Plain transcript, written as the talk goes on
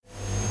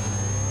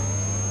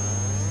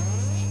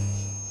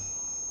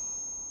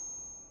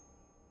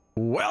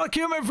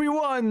Welcome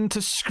everyone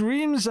to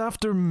Screams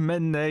After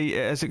Midnight.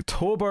 It is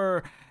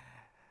October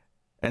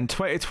in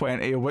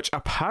 2020, which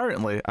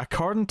apparently,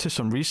 according to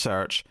some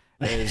research,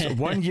 is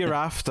 1 year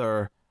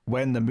after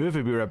when the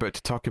movie we were about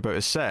to talk about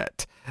is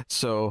set.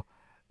 So,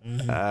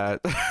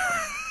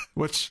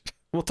 which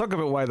we'll talk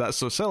about why that's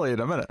so silly in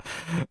a minute.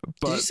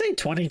 But, did you say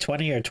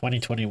 2020 or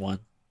 2021?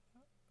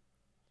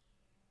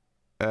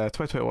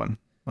 2021,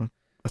 I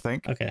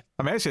think. Okay.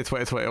 I meant to say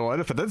 2021.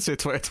 If I did say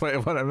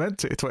 2021, I meant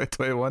to say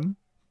 2021.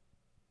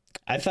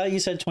 I thought you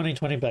said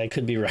 2020, but I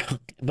could be wrong.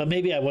 But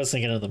maybe I was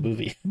thinking of the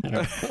movie. I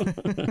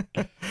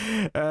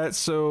don't know.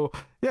 So,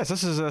 yes,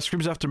 this is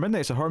Screams After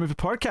Midnight. It's a horror movie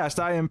podcast.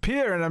 I am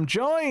Pierre, and I'm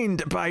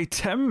joined by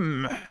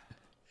Tim.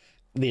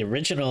 The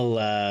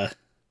original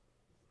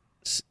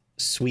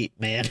sweet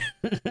man.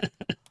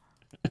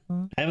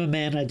 I'm a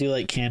man. I do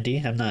like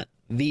candy. I'm not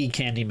the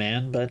candy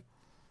man, but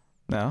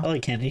No. I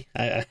like candy.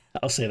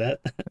 I'll say that.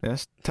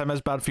 Yes, Tim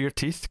is bad for your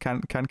teeth.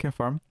 Can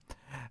confirm.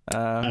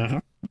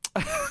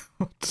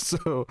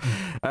 So,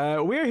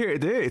 we're here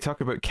today to talk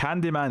about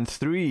Candyman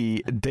 3: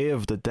 Day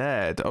of the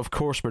Dead. Of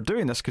course, we're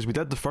doing this because we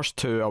did the first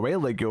two a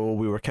while ago.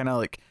 We were kind of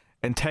like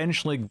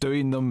intentionally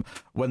doing them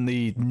when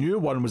the new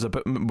one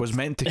was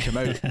meant to come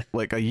out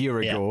like a year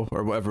ago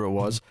or whatever it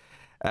was.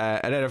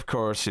 And then, of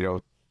course, we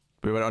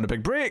went on a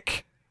big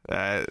break.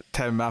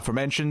 Tim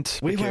aforementioned.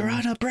 We were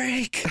on a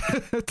break.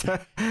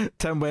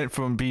 Tim went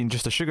from being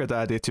just a sugar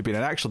daddy to being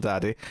an actual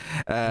daddy.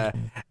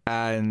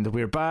 And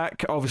we're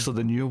back. Obviously,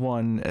 the new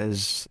one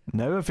is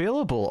now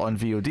available on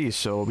VOD,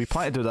 so we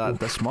plan to do that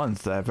this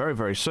month, very,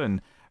 very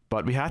soon.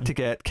 But we had to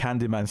get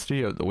Candyman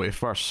 3 out of the way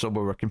first, so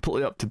we were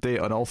completely up to date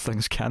on all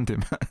things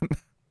Candyman.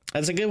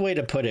 That's a good way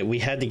to put it. We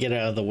had to get it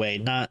out of the way.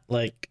 Not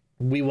like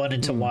we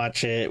wanted to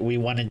watch it. We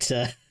wanted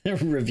to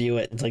review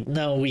it. It's like,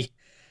 no,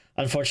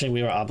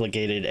 unfortunately, we were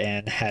obligated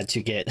and had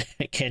to get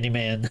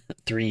Candyman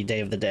 3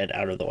 Day of the Dead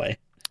out of the way.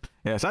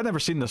 Yes, I'd never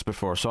seen this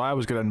before, so I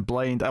was going in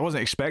blind. I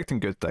wasn't expecting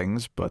good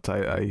things, but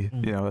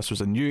this was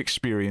a new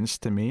experience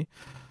to me.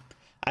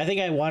 I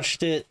think I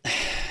watched it.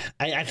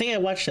 I think I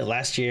watched it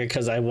last year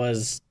because I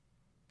was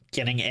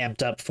getting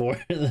amped up for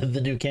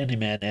the new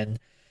Candyman, and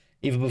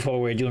even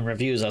before we were doing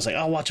reviews, I was like,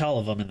 I'll watch all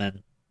of them, and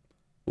then,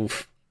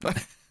 oof.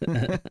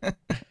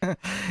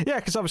 Yeah,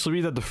 because obviously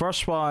we did the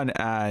first one,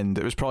 and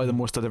it was probably the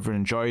most I'd ever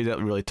enjoyed it,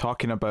 really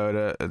talking about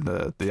it, and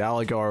the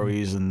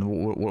allegories and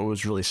what it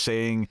was really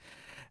saying.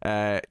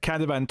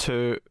 Candyman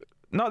 2,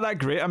 not that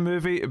great a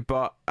movie,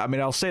 but I mean,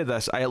 I'll say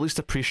this, I at least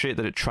appreciate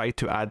that it tried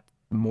to add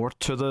more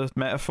to the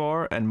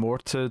metaphor and more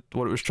to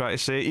what it was trying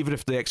to say, even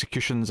if the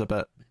execution's a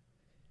bit,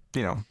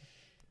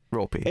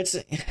 ropey.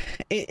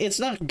 It's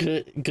not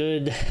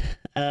good,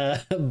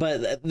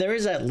 but there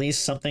is at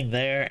least something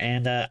there,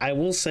 and I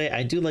will say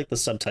I do like the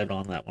subtitle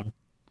on that one.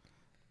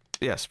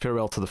 Yes,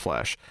 Farewell to the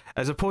Flesh,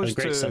 as opposed a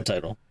great to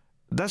subtitle.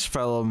 This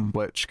film,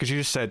 which, because you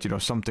just said,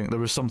 something, there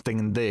was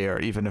something there,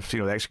 even if,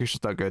 the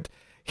execution's not good.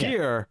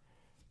 Here,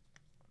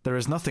 there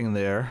is nothing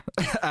there,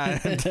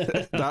 and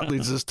that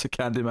leads us to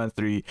Candyman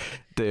 3,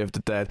 Day of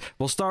the Dead.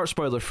 We'll start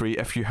spoiler-free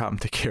if you happen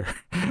to care,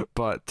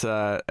 but,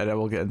 and then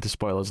we'll get into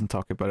spoilers and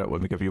talk about it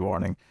when we give you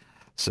warning.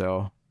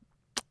 So,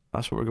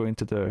 that's what we're going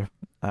to do.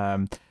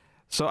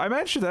 So I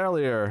mentioned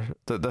earlier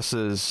that this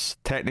is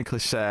technically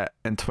set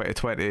in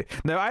 2020.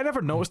 Now, I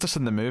never noticed this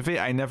in the movie.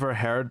 I never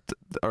heard,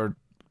 or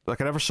I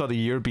never saw the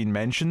year being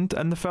mentioned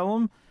in the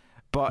film.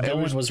 But no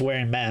one was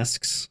wearing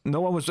masks.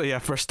 No one was. Yeah,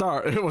 for a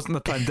start, it wasn't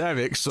the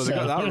pandemic, so they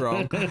got that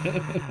wrong.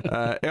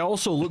 It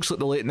also looks like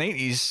the late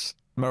 90s,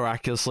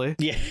 miraculously.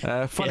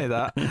 Yeah. Funny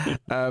that.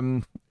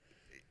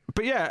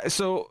 But yeah,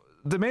 so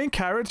the main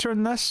character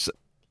in this,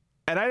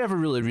 and I never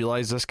really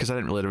realised this because I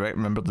didn't really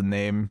remember the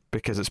name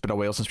because it's been a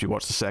while since we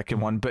watched the second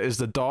one, but is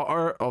the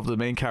daughter of the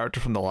main character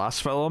from the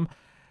last film,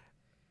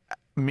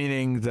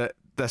 meaning that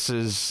this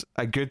is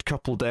a good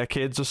couple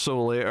decades or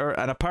so later,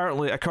 and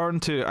apparently,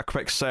 according to a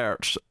quick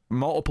search,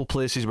 multiple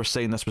places were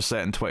saying this was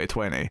set in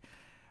 2020,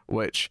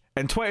 which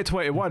in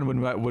 2021,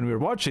 when we were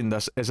watching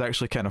this, is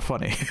actually kind of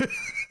funny.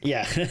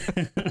 Yeah.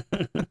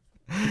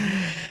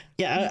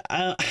 Yeah.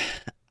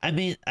 I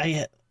mean,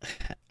 I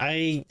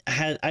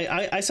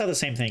saw the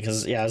same thing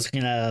because I was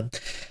gonna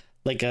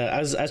I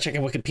was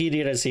checking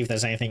Wikipedia to see if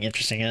there's anything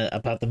interesting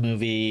about the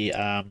movie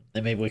that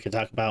maybe we could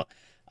talk about.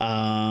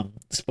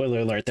 Spoiler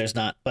alert, there's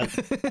not, but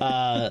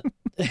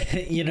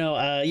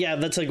yeah,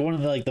 that's like one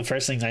of the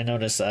first things I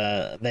noticed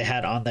they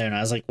had on there, and I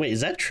was like, wait,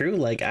 is that true?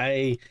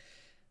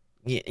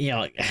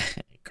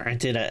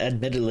 Granted,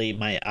 admittedly,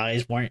 my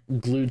eyes weren't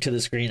glued to the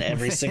screen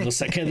every single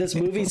second of this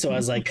movie, so I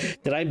was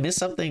like, did I miss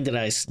something? Did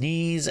I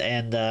sneeze?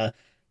 And and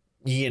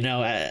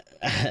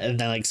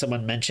then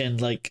someone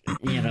mentioned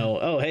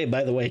oh, hey,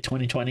 by the way,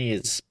 2020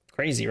 is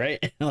crazy, right?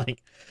 I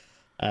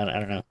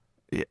don't know.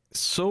 Yeah,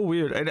 so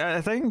weird. And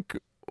I think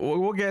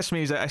what gets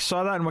me is that I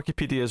saw that in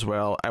Wikipedia as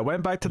well. I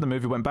went back to the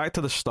movie, went back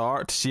to the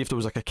start to see if there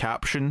was a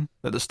caption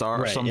at the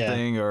start or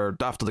something, or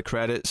after the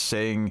credits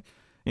saying,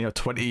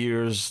 20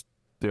 years,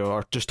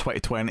 or just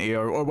 2020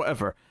 or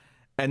whatever.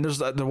 And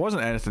there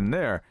wasn't anything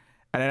there.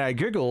 And then I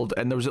googled,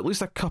 and there was at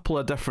least a couple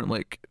of different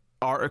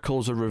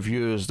articles or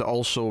reviews that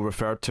also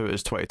referred to it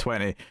as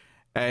 2020,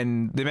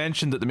 and they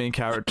mentioned that the main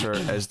character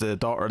is the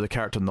daughter of the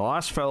character in the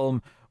last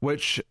film,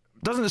 which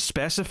doesn't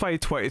specify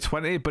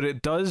 2020, but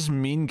it does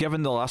mean,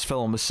 given the last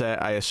film was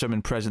set, I assume,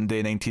 in present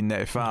day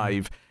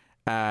 1995,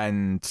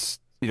 and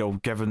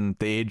given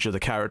the age of the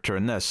character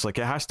in this, like,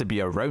 it has to be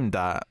around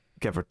that,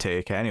 give or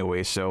take,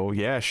 anyway. So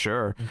yeah,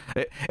 sure.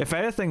 If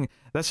anything,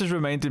 this has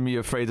reminded me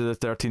of Friday the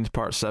 13th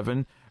Part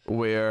 7,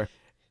 where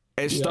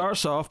it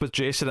starts off with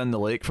Jason in the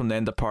lake from the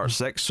end of Part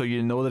 6, so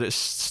you know that it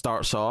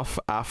starts off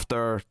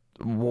after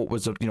what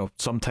was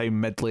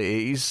sometime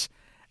mid-late 80s.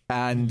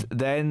 And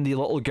then the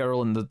little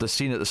girl in the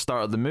scene at the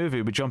start of the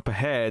movie, we jump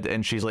ahead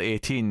and she's like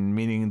 18,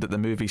 meaning that the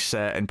movie's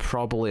set in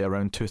probably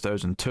around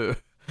 2002,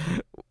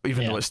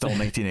 even though it's still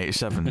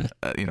 1987,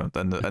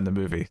 in the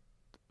movie,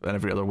 in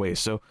every other way.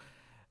 So,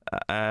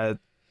 and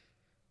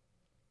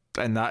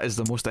that is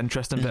the most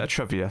interesting bit of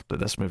trivia that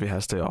this movie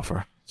has to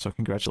offer. So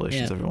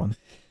congratulations, everyone.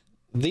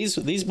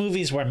 These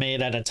movies were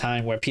made at a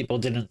time where people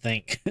didn't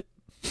think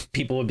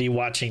people would be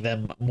watching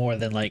them more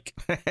than like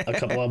a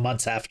couple of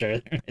months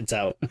after it's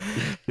out.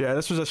 Yeah,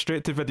 this was a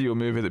straight-to-video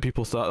movie that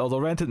people thought, they'll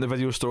rent it in the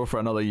video store for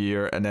another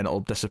year and then it'll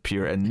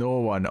disappear and no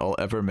one will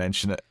ever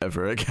mention it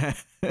ever again.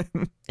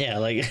 Yeah,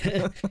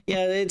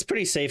 it's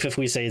pretty safe if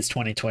we say it's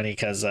 2020,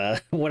 because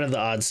what are the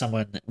odds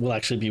someone will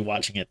actually be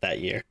watching it that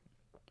year?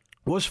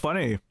 What's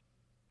funny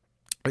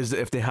is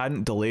that if they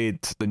hadn't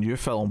delayed the new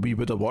film, we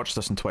would have watched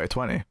this in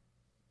 2020.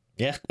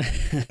 Yeah.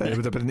 It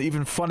would have been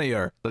even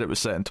funnier that it was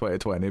set in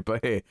 2020,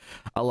 but hey,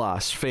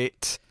 alas,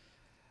 fate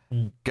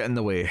get in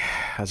the way,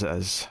 as it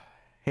is.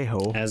 Hey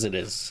ho. As it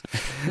is.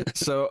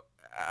 So,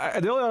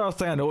 the only other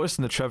thing I noticed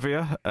in the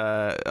trivia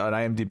on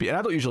IMDb, and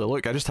I don't usually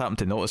look, I just happened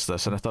to notice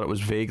this, and I thought it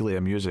was vaguely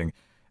amusing,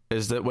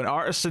 is that when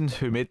Artisan,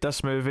 who made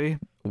this movie,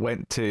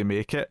 went to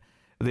make it,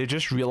 they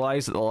just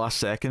realised at the last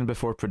second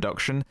before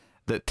production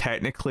that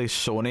technically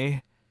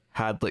Sony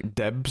had like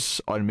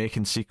dibs on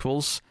making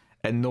sequels,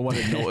 and no one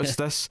had noticed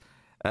this.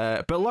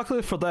 But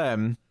luckily for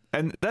them,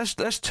 and this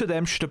to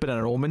them should have been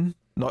an omen,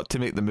 not to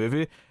make the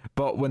movie,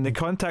 but when they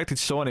contacted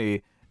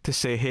Sony to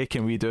say, hey,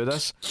 can we do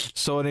this?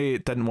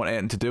 Sony didn't want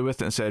anything to do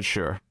with it and said,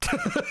 sure.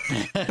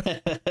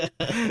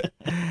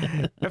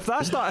 If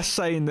that's not a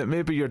sign that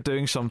maybe you're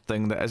doing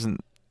something that isn't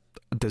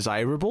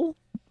desirable,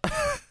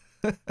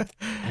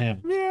 yeah,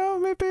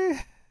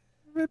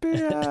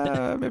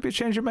 maybe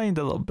change your mind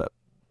a little bit.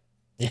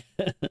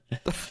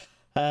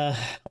 Well,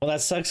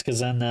 that sucks,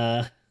 because then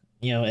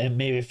and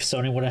maybe if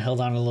Sony would have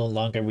held on a little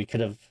longer, we could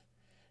have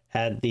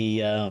had the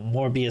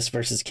Morbius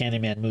versus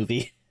Candyman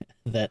movie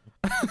that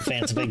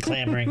fans have been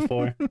clamoring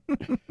for.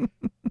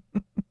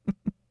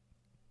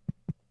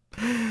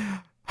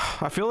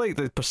 I feel like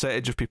the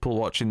percentage of people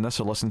watching this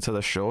or listening to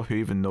this show who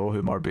even know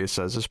who Morbius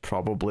is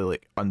probably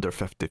like under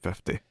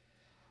 50-50.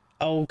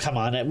 Oh, come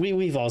on.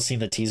 We've all seen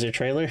the teaser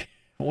trailer.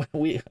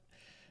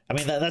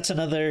 That's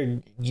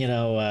another,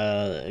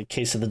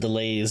 case of the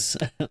delays.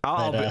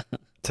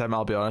 Tim,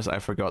 I'll be honest, I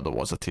forgot there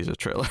was a teaser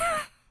trailer.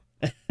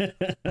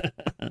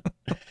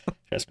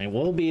 Trust me,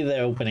 we'll be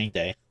there opening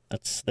day.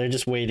 They're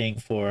just waiting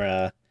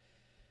for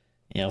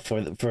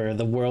for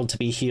the world to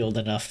be healed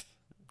enough.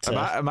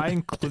 Am I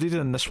included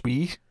in this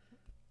wee?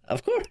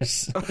 Of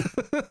course.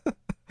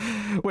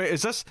 Wait,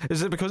 is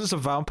it because it's a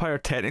vampire?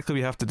 Technically,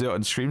 we have to do it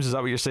on streams. Is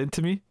that what you're saying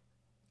to me?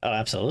 Oh,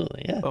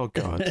 absolutely, yeah. Oh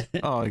god.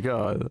 Oh my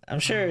god.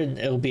 I'm sure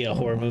it'll be a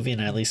horror movie in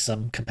at least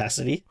some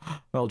capacity.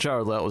 Well,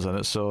 Jared Leto's in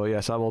it, so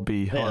yes, I will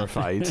be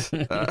horrified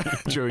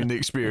during the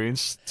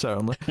experience,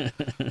 certainly.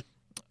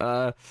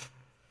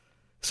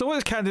 So what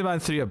is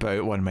Candyman 3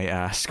 about, one might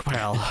ask?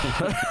 Well,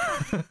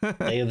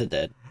 Day of the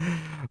Dead.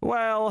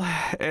 Well,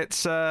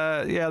 it's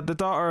the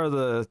daughter of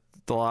the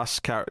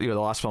last the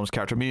last film's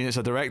character, meaning it's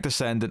a direct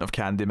descendant of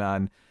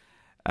Candyman.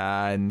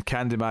 And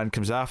Candyman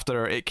comes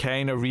after her. It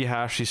kind of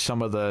rehashes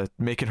some of the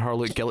making her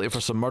look guilty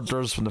for some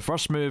murders from the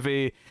first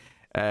movie.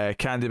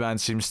 Candyman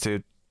seems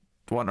to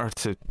want her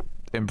to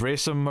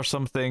embrace him or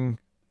something.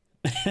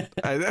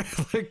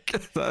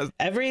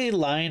 Every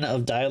line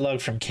of dialogue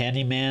from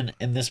Candyman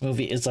in this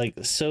movie is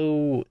like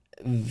so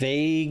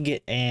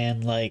vague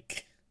and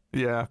like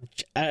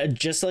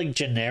just like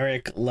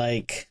generic.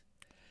 Like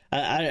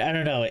I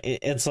don't know.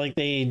 It's like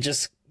they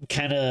just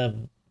kind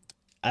of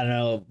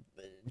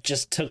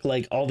just took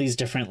like all these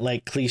different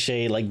like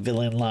cliche like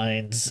villain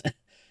lines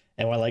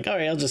and we're like, all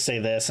right, I'll just say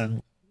this,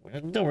 and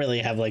don't really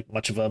have like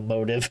much of a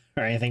motive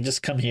or anything,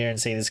 just come here and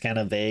say this kind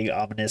of vague,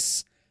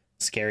 ominous,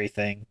 scary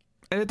thing.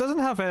 And it doesn't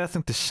have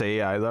anything to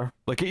say either.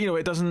 Like,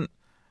 it doesn't,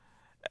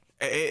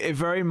 it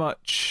very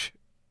much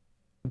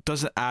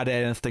doesn't add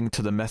anything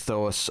to the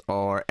mythos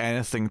or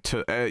anything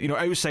to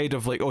outside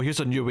of like, oh, here's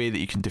a new way that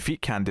you can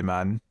defeat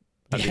Candyman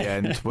at the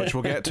end, which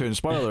we'll get to in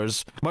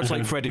spoilers, much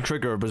like Freddy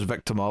Krueger was a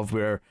victim of,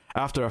 where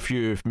after a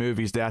few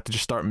movies they had to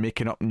just start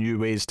making up new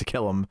ways to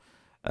kill him.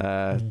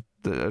 That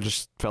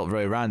just felt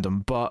very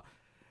random. But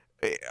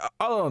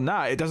other than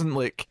that, it doesn't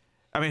like,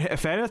 I mean,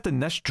 if anything,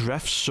 this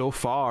drifts so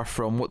far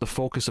from what the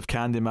focus of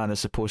Candyman is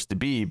supposed to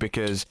be,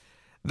 because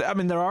I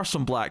mean, there are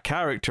some black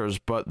characters,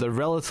 but they're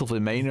relatively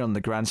minor in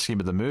the grand scheme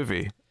of the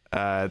movie.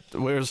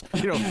 Whereas,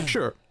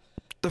 sure,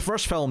 the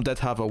first film did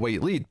have a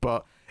white lead,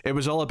 but it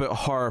was all about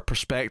her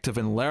perspective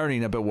and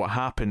learning about what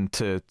happened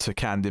to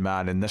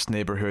Candyman in this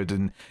neighborhood,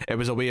 and it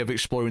was a way of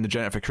exploring the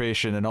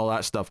gentrification and all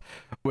that stuff.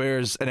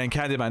 Whereas, and then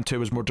Candyman 2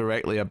 was more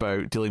directly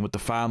about dealing with the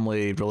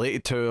family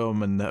related to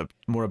him, and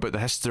more about the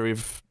history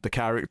of the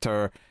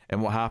character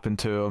and what happened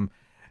to him.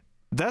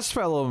 This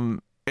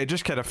film, it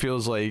just kind of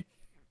feels like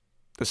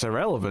it's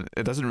irrelevant.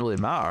 It doesn't really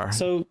matter.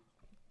 So,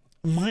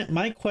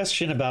 my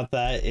question about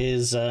that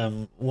is,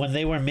 when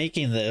they were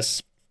making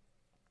this,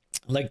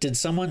 like, did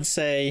someone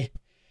say,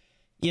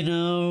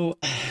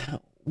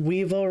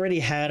 we've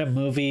already had a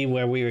movie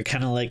where we were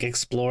kind of like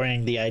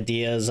exploring the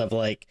ideas of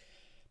like,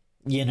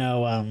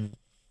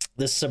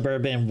 this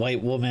suburban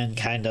white woman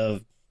kind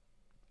of,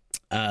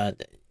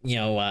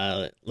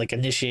 like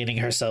initiating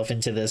herself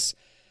into this,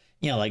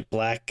 like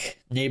black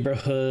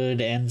neighborhood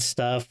and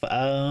stuff.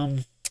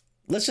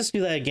 Let's just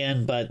do that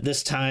again, but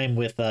this time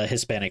with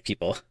Hispanic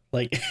people.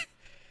 Like,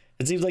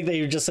 it seems like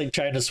they were just like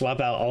trying to swap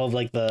out all of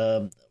like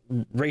the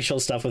racial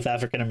stuff with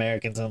African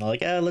Americans, and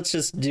like, let's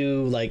just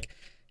do like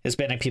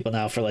Hispanic people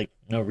now for like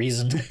no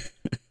reason.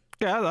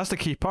 Yeah, that's the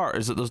key part,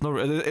 is that there's no,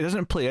 it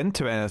doesn't play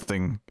into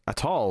anything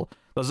at all.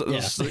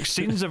 There's like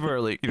scenes of her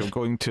like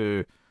going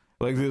to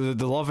like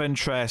the love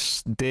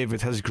interest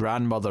David, his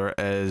grandmother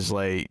is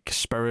like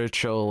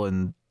spiritual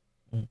and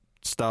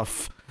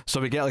stuff. So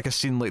we get like a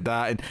scene like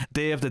that, and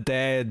Day of the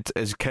Dead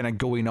is kind of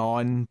going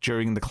on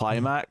during the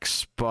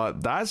climax,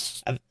 but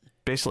that's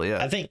basically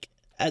it. I think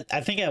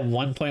at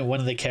one point one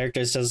of the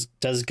characters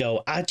does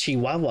go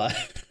Chihuahua.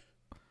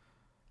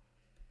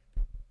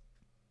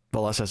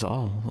 Well, that says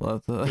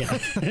all. Yeah.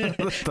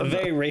 A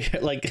very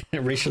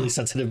racially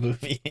sensitive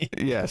movie.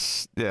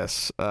 Yes.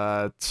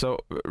 So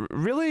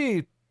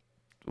really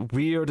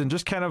weird, and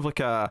just kind of like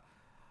a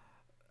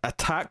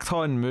tacked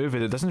on movie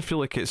that doesn't feel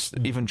like it's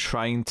even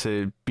trying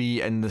to be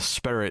in the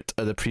spirit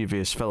of the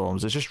previous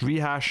films. It's just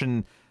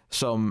rehashing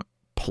some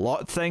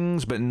plot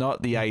things, but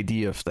not the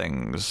idea of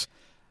things.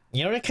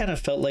 You know what it kind of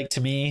felt like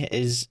to me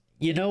is,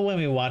 when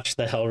we watch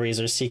the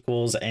Hellraiser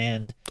sequels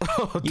and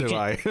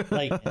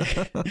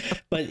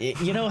but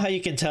you know how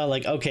you can tell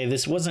like, okay,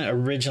 this wasn't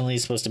originally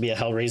supposed to be a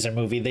Hellraiser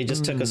movie. They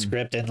just took a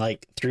script and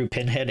like threw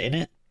Pinhead in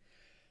it.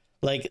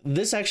 Like,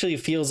 this actually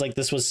feels like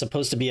this was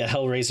supposed to be a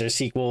Hellraiser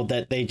sequel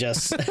that they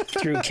just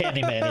threw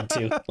Candyman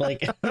into.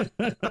 Like,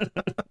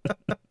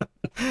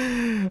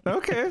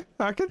 okay,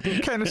 I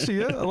can kind of see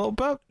it a little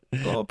bit.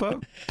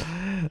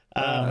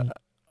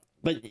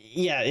 But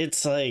yeah,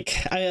 it's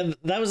like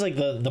that was like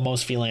the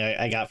most feeling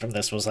I got from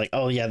this was like,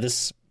 oh yeah,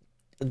 this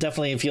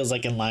definitely feels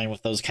like in line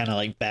with those kind of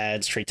like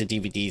bad straight to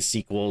DVD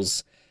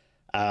sequels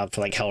for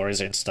like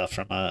Hellraiser and stuff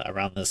from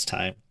around this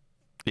time.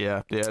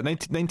 Yeah.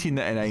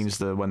 1999 is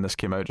the when this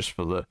came out, just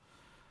for the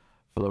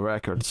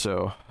record.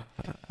 So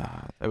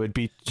it would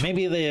be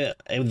maybe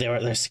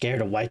they're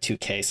scared of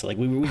Y2K, so like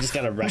we just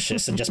gotta rush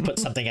this and just put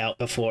something out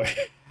before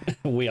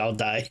we all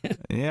die.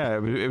 Yeah,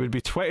 it would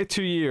be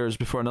 22 years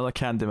before another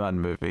Candyman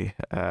movie,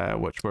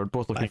 which we're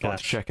both looking forward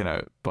to checking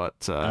out.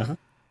 But it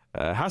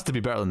has to be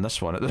better than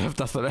this one, if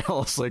nothing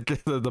else. Like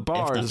the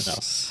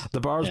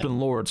bar's been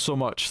lowered so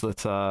much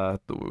that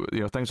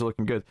things are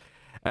looking good.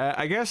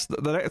 I guess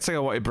the next thing I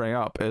want to bring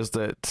up is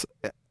that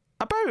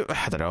about,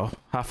 I don't know,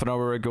 half an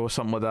hour ago,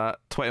 something like that,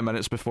 20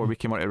 minutes before we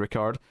came on to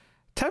record,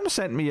 Tim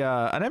sent me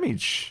an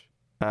image.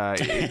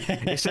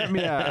 He sent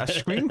me a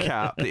screen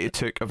cap that he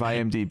took of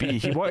IMDb.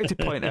 He wanted to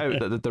point out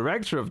that the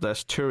director of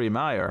this, Turi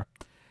Meyer,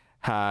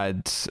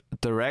 had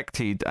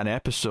directed an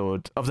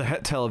episode of the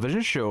hit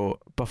television show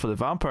Buffy the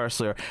Vampire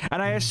Slayer,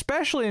 and I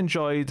especially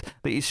enjoyed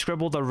that he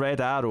scribbled a red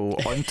arrow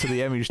onto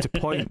the image to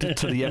point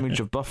to the image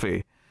of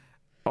Buffy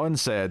on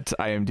said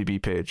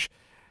IMDb page.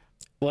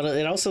 Well,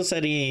 it also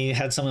said he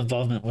had some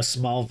involvement with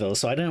Smallville,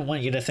 so I didn't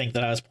want you to think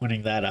that I was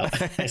pointing that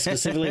out. I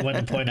specifically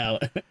wanted to point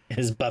out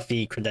his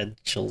Buffy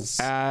credentials.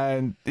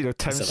 And,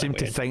 Tim seemed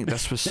to think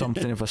this was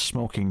something of a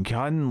smoking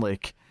gun.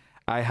 Like,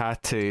 I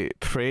had to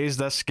praise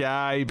this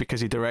guy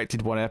because he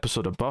directed one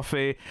episode of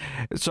Buffy.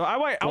 So I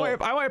want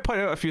to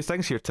point out a few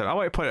things here, Tim. I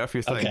want to point out a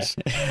few things.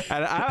 Okay.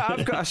 And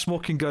I've got a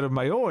smoking gun of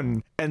my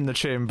own in the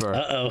chamber.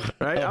 Uh-oh.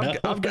 Right?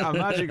 Oh, I've got a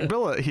magic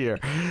bullet here.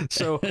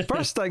 So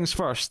first things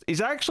first,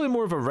 he's actually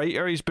more of a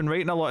writer. He's been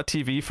writing a lot of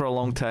TV for a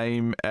long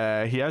time.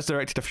 He has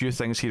directed a few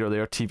things here or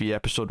there, TV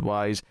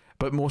episode-wise,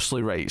 but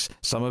mostly writes.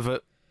 Some of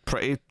it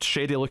pretty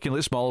shady looking,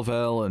 like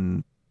Smallville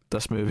and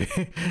this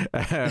movie,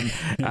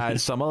 and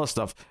some other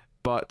stuff.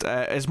 But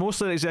is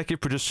mostly an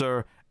executive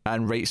producer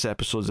and writes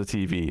episodes of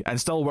TV,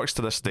 and still works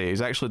to this day. He's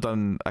actually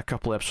done a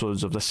couple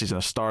episodes of this season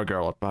of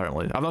Stargirl,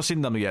 apparently. I've not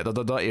seen them yet.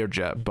 They're not aired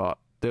yet, but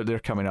they're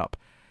coming up.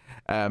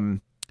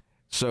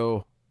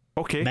 So,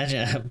 okay.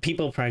 Imagine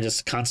people probably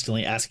just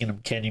constantly asking him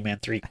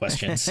Candyman 3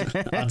 questions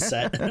on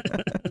set.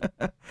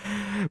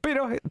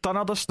 But, done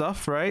other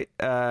stuff, right?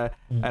 And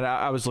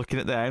I was looking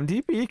at the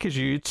IMDb because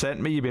you'd sent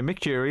me, you made me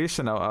curious,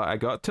 and I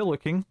got to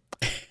looking.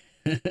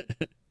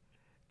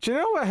 Do you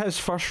know what his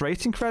first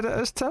writing credit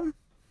is, Tim?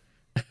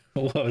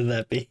 What would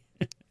that be?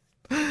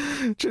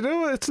 Do you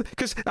know what?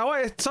 Because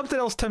something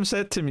else Tim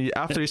said to me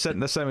after he sent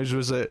this image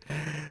was that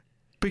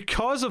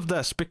because of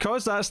this,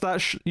 because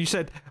that's you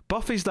said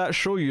Buffy's that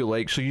show you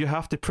like, so you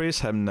have to praise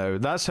him now.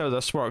 That's how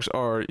this works,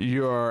 or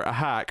you're a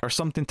hack, or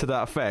something to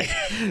that effect.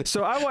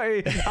 So I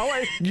want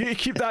you to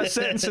keep that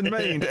sentence in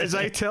mind as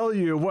I tell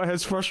you what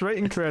his first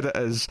writing credit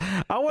is.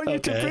 I want you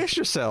to brace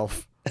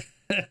yourself.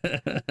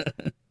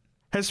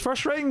 His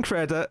first writing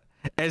credit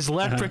is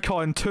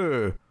Leprechaun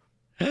 2.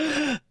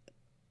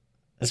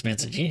 This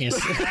man's a genius.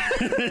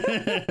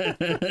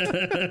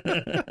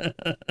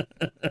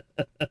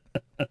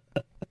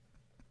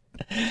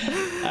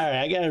 All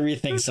right, I gotta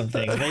rethink some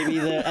things. Maybe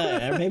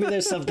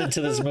there's something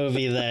to this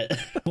movie that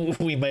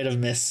we might have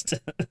missed.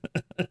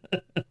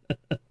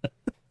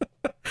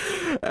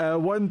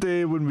 One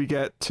day when we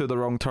get to the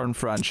Wrong Turn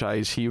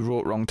franchise, he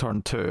wrote Wrong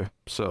Turn 2,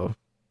 so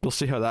we'll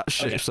see how that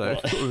shapes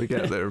out when we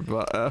get there.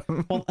 But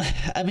well,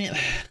 I mean,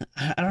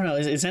 I don't know.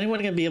 Is anyone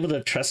gonna be able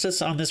to trust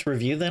us on this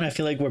review? Then I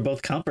feel like we're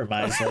both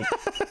compromised. Like,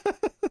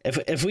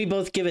 if we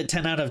both give it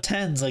 10 out of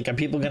 10s, like, are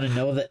people gonna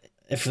know that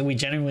if we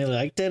genuinely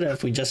liked it, or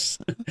if we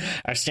just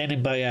are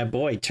standing by our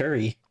boy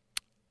Turi?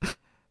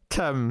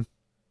 Tim,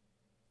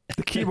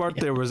 the key word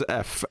there was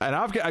if, and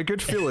I've got a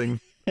good feeling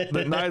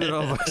that neither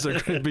of us are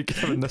going to be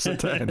giving this a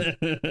 10.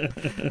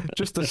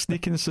 Just a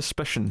sneaking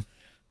suspicion.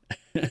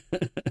 All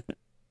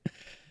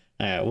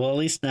right, well, at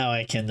least now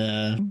I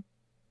can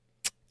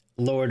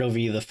lord over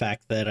you the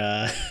fact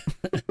that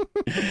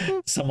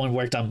someone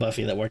worked on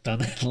Buffy that worked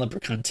on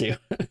Leprechaun 2.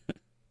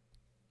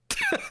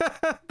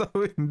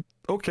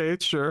 Okay,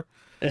 sure.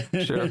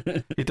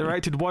 He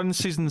directed one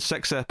season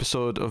 6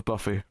 episode of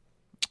Buffy.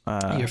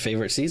 Your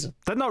favorite season?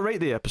 Did not write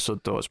the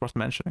episode, though. It's worth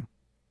mentioning.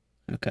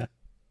 Okay.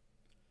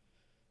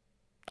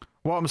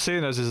 What I'm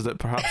saying is that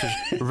perhaps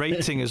his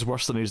writing is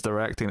worse than his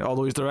directing.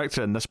 Although his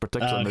directing in this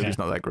particular movie is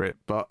not that great,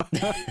 but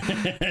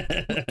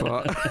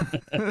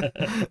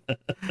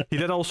he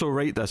did also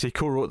write this. He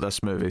co-wrote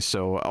this movie,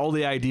 so all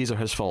the ideas are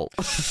his fault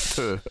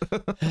too.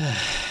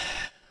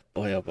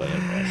 Boy, oh boy,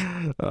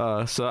 oh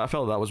boy. So I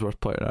felt that was worth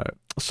pointing out.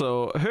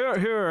 So who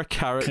are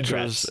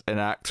characters and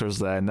actors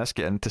then? Let's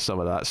get into some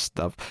of that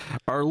stuff.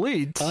 Our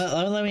lead...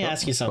 let me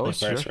ask you something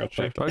first, real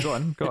quick. Oh,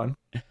 go on.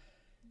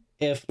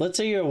 If, let's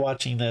say you're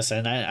watching this,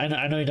 and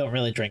I know you don't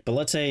really drink, but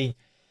let's say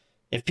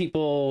if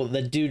people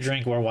that do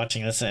drink were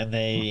watching this and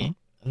they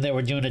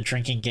were doing a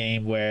drinking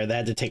game where they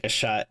had to take a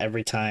shot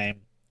every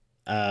time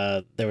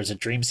there was a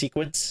dream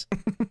sequence...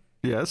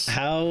 Yes.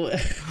 How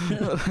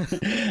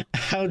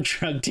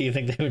drunk do you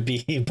think they would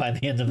be by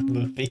the end of the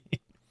movie?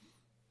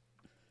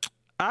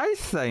 I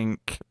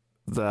think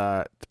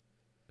that,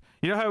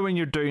 you know how when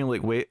you're doing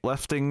like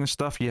weightlifting and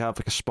stuff, you have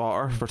like a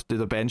spotter for to do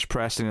the bench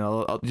pressing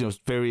and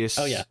various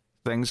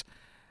things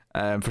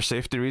for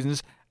safety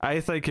reasons. I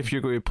think if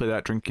you're going to play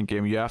that drinking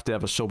game, you have to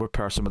have a sober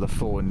person with a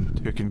phone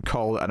who can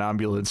call an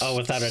ambulance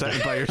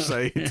sitting by your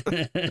side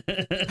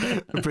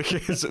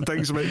because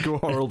things might go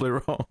horribly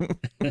wrong.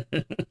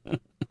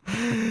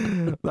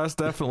 That's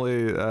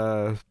definitely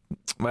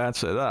my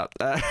answer to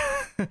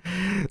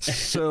that.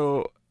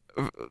 So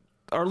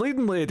our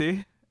leading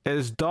lady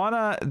is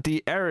Donna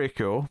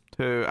D'Errico,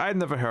 who I'd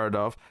never heard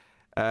of.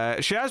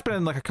 She has been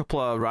in like a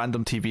couple of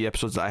random TV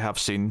episodes that I have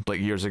seen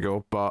like years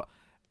ago, but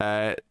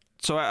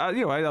so I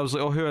was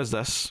like, oh, who is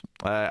this?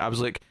 I was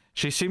like,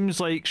 she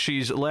seems like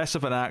she's less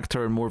of an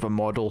actor and more of a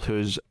model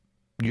who's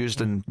used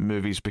in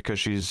movies because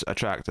she's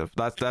attractive.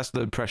 That's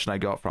the impression I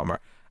got from her.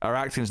 Her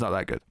acting's not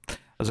that good.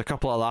 There's a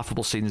couple of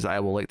laughable scenes that I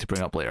will like to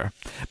bring up later,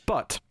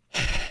 but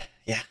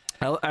yeah,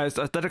 I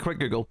did a quick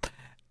Google,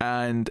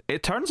 and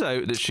it turns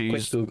out that she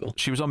was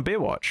on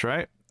Baywatch,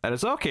 right? And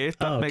it's okay.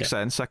 That makes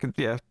sense. I can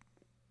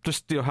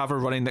just have her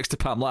running next to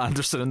Pamela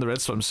Anderson in the red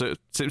swimsuit.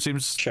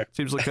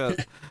 Seems like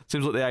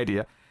the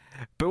idea.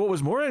 But what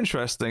was more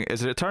interesting is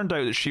that it turned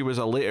out that she was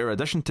a later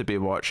addition to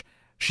Baywatch.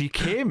 She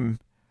came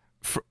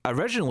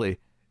originally.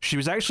 She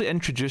was actually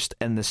introduced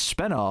in the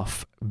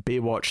spin-off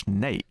Baywatch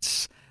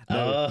Nights.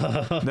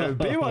 Now,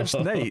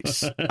 Baywatch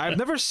Nights, I've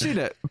never seen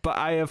it, but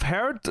I have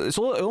heard it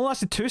only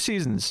lasted 2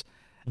 seasons.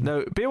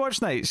 Now,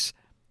 Baywatch Nights,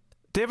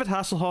 David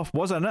Hasselhoff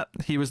was in it.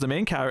 He was the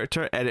main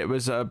character, and it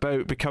was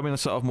about becoming a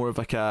sort of more of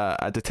like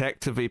a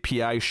detective-y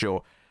PI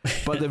show.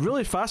 But the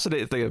really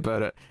fascinating thing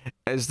about it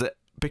is that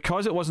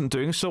because it wasn't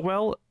doing so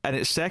well, in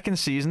its second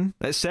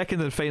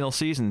and final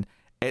season,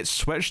 it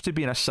switched to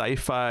being a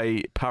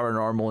sci-fi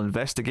paranormal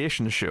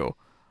investigation show.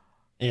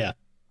 Yeah.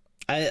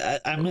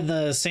 I'm in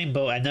the same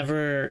boat. I've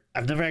never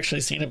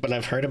actually seen it, but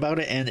I've heard about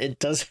it, and it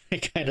does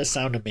kind of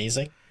sound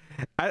amazing.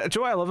 Do you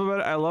know what I love about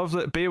it? I love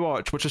that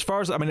Baywatch, which as far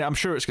as, I mean, I'm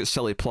sure it's got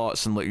silly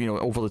plots and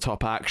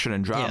over-the-top action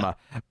and drama,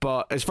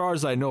 but as far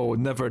as I know,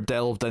 never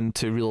delved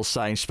into real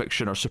science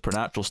fiction or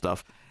supernatural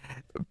stuff.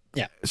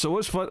 Yeah. So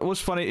what's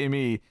funny to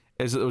me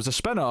is that there was a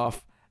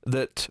spin-off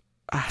that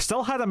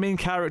still had a main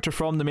character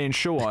from the main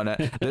show on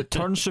it that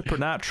turned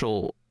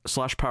supernatural /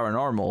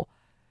 paranormal,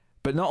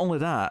 but not only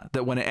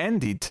that when it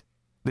ended,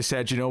 they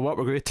said, you know what,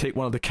 we're going to take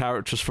one of the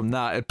characters from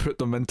that and put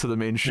them into the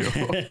main show.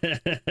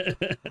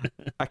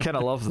 I kind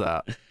of love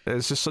that.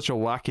 It's just such a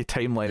wacky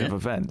timeline of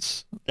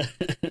events.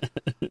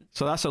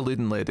 So that's our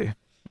leading lady.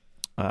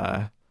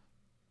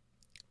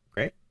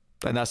 Great.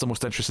 And that's the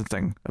most interesting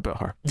thing about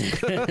her.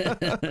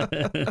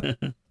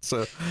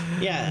 So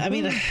yeah, I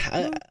mean,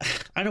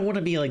 I don't want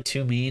to be like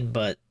too mean,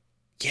 but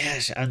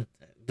gosh,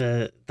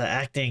 the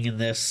acting in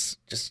this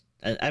just.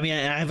 I mean,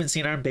 I haven't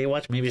seen her on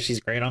Baywatch. Maybe she's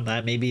great on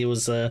that. Maybe it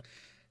was the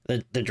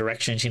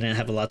direction. She didn't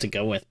have a lot to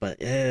go with,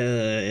 but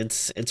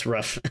it's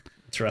rough.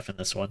 It's rough in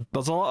this one.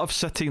 There's a lot of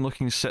sitting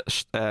looking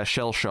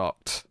shell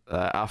shocked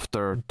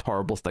after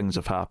horrible things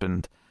have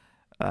happened.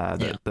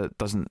 That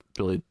doesn't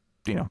really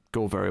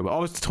go very well.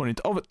 Obviously,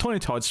 Tony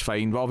Todd's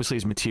fine, but obviously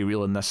his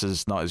material in this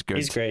is not as good.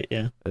 He's great,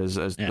 yeah,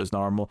 as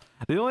normal.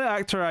 The only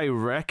actor I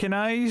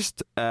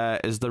recognized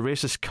is the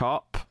racist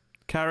cop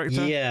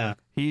character. Yeah,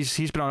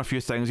 he's been on a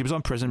few things. He was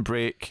on Prison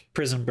Break.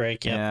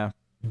 Yeah.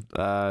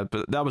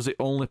 But that was the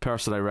only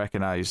person I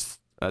recognized,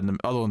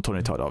 other than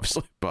Tony Todd,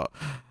 obviously. But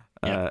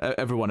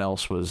everyone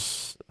else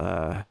was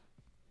an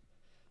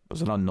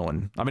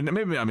unknown. I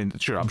mean,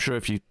 sure. I'm sure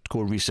if you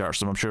go research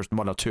them, I'm sure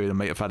one or two of them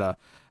might have had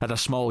a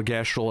small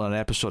guest role in an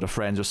episode of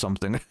Friends or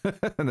something in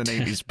the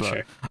 90s. But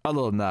sure.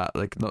 Other than that,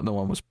 like no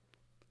one was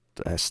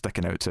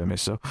sticking out to me.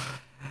 So.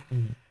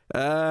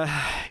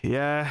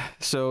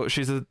 So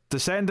she's a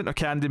descendant of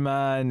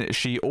Candyman.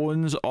 She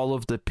owns all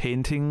of the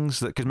paintings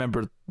because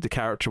remember the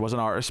character was an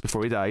artist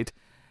before he died.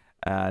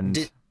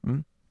 And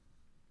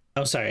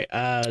oh, sorry.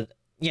 I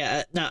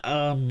think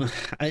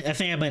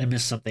I might have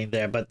missed something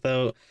there, but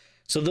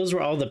so those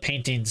were all the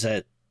paintings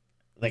that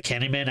the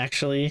Candyman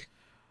actually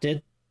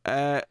did.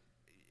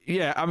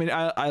 Yeah, I mean,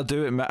 I'll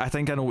do it. I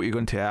think I know what you're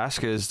going to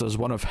ask. Is there's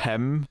one of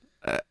him?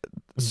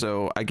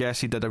 So I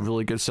guess he did a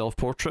really good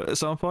self-portrait at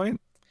some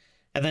point.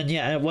 And then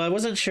I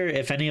wasn't sure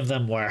if any of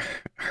them were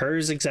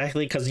hers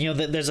exactly, because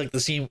there's like the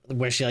scene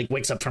where she like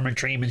wakes up from her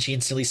dream and she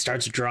instantly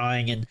starts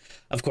drawing, and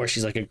of course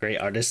she's like a great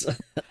artist.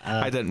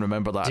 I didn't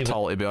remember that at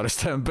all, to be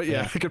honest, but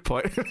yeah, good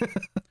point.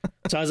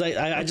 So I was like,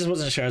 I just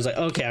wasn't sure. I was like,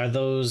 okay, are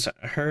those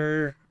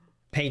her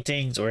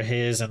paintings or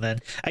his? And then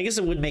I guess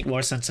it would make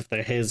more sense if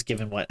they're his,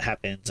 given what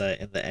happens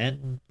in the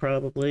end,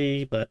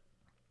 probably. But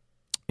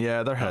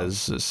yeah, they're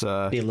his. It's be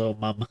a little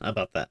mum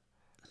about that.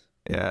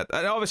 Yeah,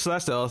 and obviously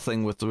that's the other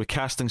thing with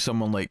casting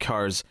someone like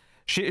hers.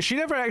 She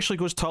never actually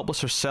goes topless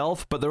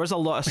herself, but there is a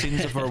lot of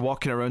scenes of her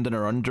walking around in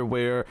her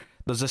underwear.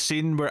 There's a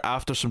scene where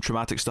after some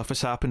traumatic stuff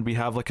has happened, we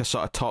have like a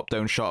sort of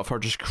top-down shot of her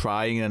just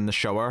crying in the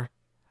shower,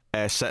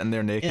 sitting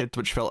there naked,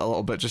 which felt a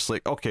little bit just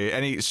like, okay,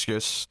 any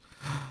excuse.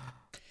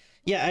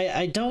 Yeah,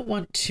 I don't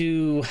want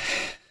to...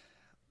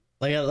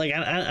 I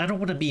don't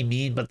want to be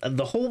mean, but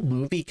the whole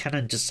movie kind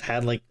of just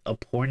had like a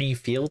porny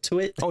feel to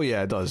it. Oh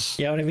yeah, it does.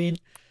 You know what I mean?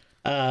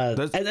 And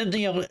then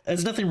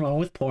there's nothing wrong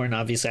with porn.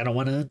 Obviously, I don't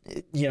want to.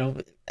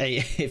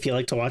 If you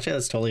like to watch it,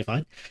 that's totally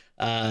fine.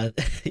 And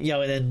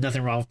then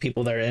nothing wrong with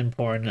people that are in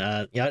porn.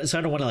 So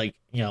I don't want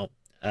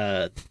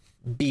to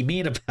be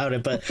mean about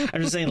it, but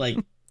I'm just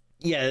saying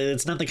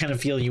it's not the kind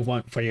of feel you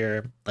want for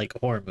your like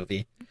horror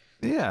movie.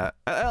 Yeah,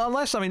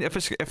 unless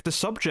if the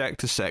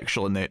subject is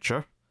sexual in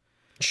nature,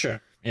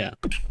 sure, yeah.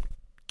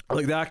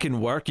 Like that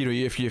can work,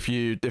 if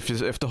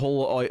the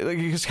whole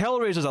because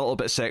Hellraiser is a little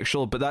bit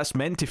sexual, but that's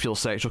meant to feel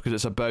sexual because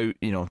it's about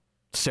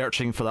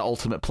searching for that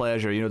ultimate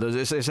pleasure.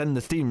 It's in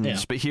the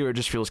themes, but here it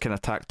just feels kind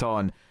of tacked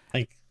on.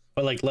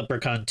 Like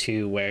Leprechaun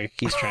 2, where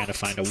he's trying to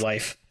find a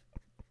wife.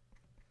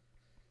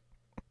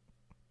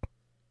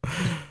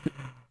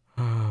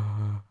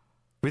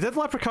 We did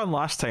Leprechaun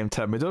last time,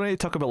 Tim. We don't need to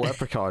talk about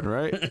Leprechaun,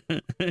 right?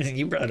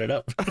 You brought it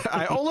up.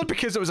 Only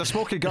because it was a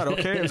smoking gun,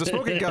 okay? It was a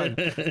smoking gun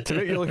to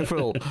make you look a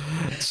fool.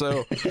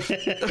 So...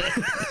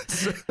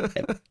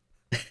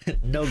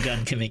 No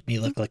gun can make me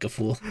look like a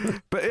fool.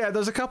 But yeah,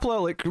 there's a couple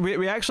of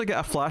we actually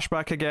get a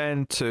flashback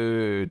again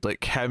to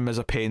like him as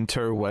a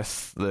painter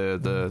with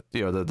the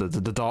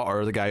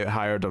daughter, the guy who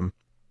hired him,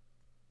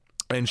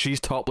 and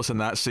she's topless in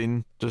that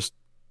scene just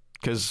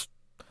because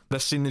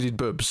this scene needed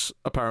boobs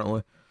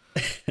apparently.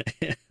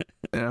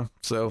 Yeah,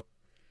 so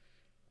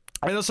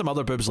I mean, there's some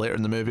other boobs later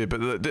in the movie,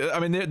 but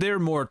they're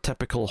more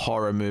typical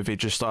horror movie,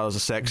 just as a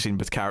sex scene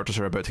with characters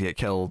who are about to get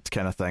killed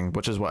kind of thing,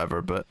 which is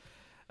whatever. But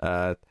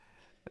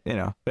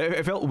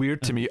it felt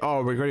weird to me.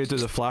 Oh, we're going to do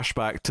the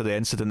flashback to the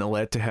incident that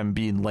led to him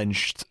being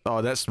lynched. Oh,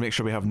 let's make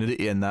sure we have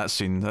nudity in that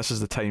scene. This is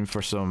the time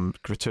for some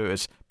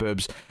gratuitous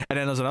boobs. And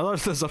then there's a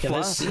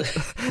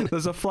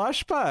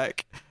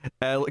flashback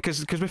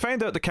because we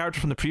find out the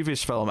character from the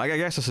previous film. I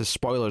guess this is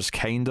spoilers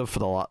kind of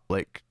for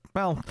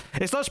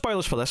it's not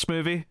spoilers for this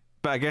movie,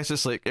 but I guess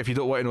it's like if you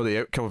don't want to know the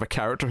outcome of a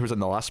character who's in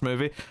the last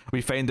movie,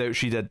 we find out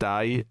she did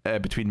die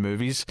between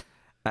movies,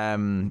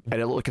 and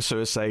it looked like a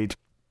suicide.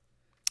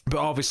 But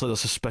obviously, the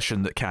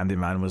suspicion that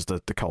Candyman was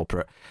the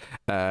culprit,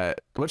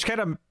 which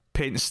kind of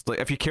paints, like,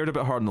 if you cared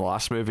about her in the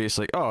last movie, it's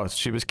like, oh,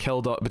 she was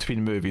killed up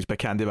between movies by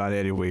Candyman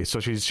anyway, so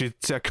she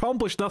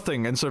accomplished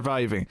nothing in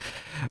surviving.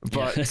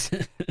 But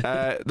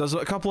there's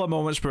a couple of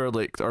moments where,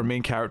 like, our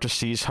main character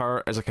sees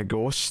her as like a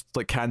ghost,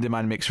 like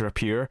Candyman makes her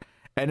appear,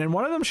 and in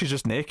one of them she's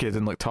just naked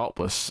and like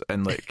topless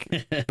and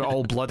like but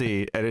all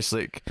bloody, and it's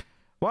like,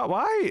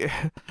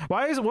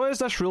 what is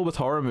this rule with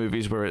horror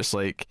movies where it's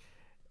like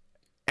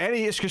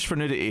any excuse for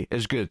nudity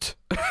is good?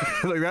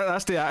 Like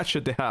that's the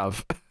attitude they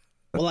have.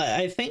 Well,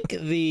 I think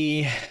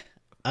the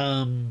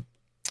well,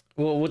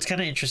 what's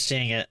kind of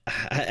interesting,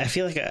 I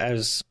feel like I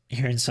was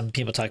hearing some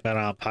people talk about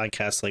it on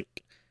podcasts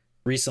like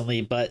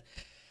recently, but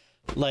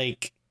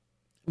like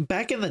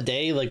back in the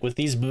day, like with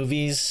these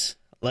movies,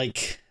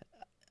 like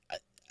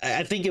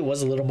I think it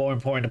was a little more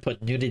important to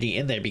put nudity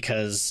in there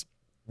because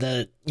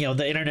the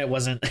internet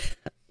wasn't,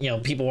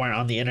 people weren't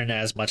on the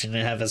internet as much and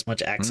didn't have as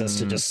much access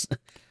to just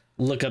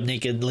look up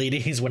naked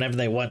ladies whenever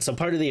they want. So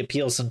part of the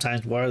appeal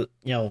sometimes were,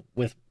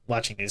 with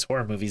watching these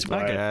horror movies were,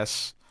 I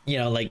guess,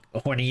 like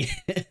horny,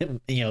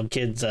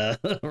 kids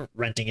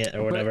renting it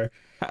or whatever.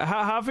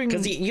 Having,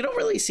 because you don't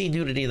really see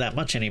nudity that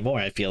much anymore,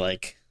 I feel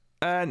like.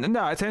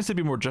 No, it tends to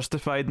be more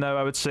justified now,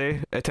 I would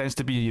say. It tends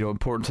to be,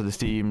 important to the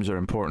themes or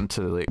important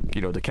to, like,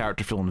 the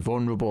character feeling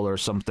vulnerable or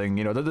something.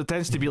 There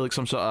tends to be, like,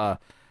 some sort of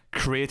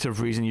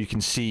creative reason you can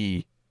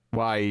see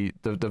why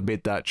they've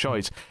made that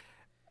choice.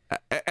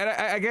 And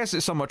I guess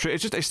it's somewhat true.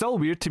 It's still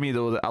weird to me,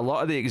 though, that a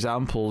lot of the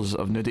examples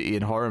of nudity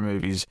in horror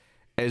movies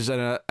is in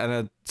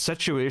a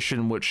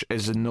situation which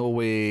is in no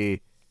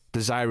way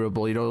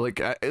desirable. Like,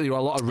 a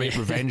lot of rape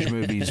revenge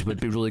movies would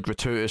be really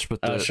gratuitous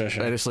with the... Sure.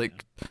 And it's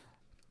like...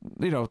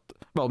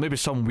 well, maybe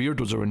some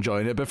weirdos are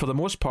enjoying it, but for the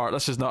most part,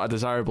 this is not a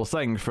desirable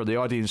thing for the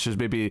audience who's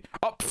maybe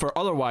up for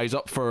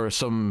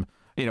some,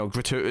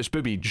 gratuitous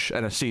boobage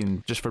in a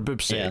scene just for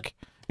boob's sake.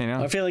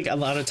 I feel like a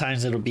lot of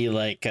times it'll be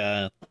like,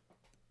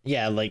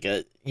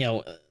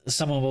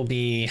 someone will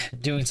be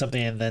doing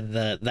something and then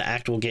the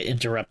act will get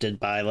interrupted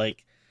by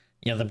like,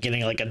 them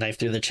getting like a knife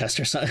through the chest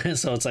or something.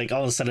 So it's like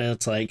all of a sudden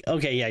it's like,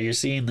 okay, yeah, you're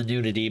seeing the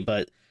nudity,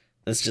 but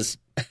it's just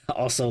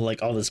also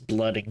like all this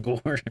blood and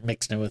gore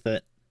mixed in with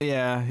it.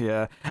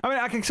 Yeah. I mean,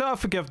 I can sort of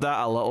forgive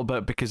that a little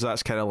bit because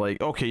that's kind of like,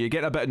 okay, you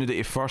get a bit of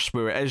nudity first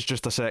where it is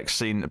just a sex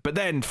scene, but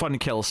then fun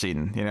kill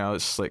scene,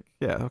 it's like,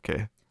 yeah,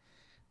 okay.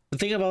 The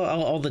thing about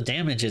all the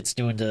damage it's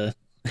doing to,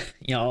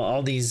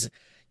 all these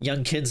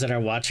young kids that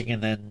are watching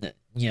and then,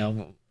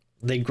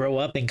 they grow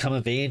up and come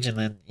of age and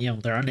then,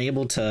 they're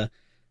unable to,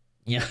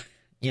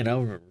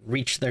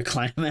 reach their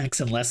climax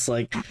unless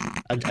like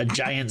a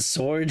giant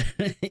sword,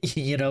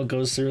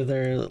 goes through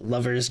their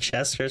lover's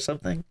chest or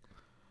something.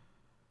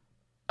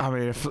 I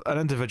mean, if an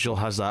individual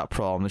has that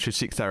problem, they should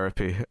seek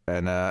therapy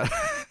and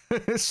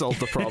solve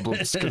the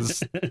problems,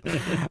 because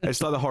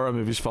it's not the horror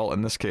movie's fault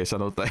in this case, I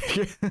don't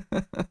think.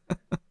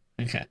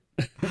 Okay.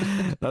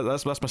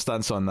 That's my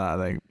stance on that,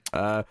 I think.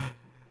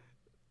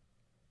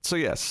 So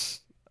yes.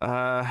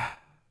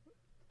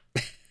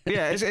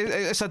 Yeah,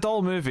 it's a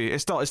dull movie.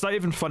 It's dull. It's not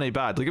even funny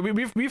bad. Like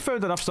we've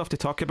found enough stuff to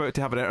talk about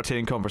to have an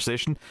entertaining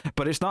conversation,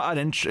 but it's not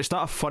it's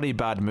not a funny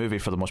bad movie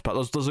for the most part.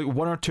 There's like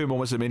one or two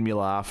moments that made me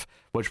laugh,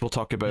 which we'll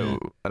talk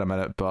about in a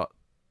minute, but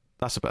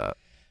that's about it.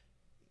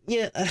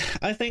 Yeah,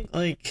 I think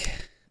like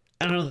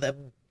I don't know,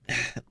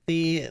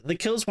 the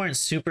kills weren't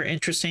super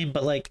interesting,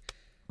 but like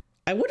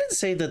I wouldn't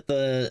say that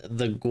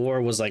the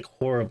gore was like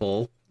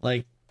horrible.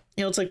 Like,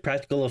 it's like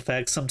practical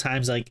effects.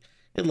 Sometimes like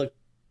it looked,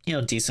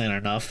 decent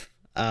enough.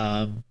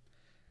 That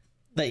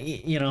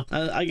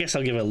I guess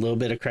I'll give it a little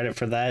bit of credit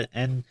for that.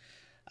 And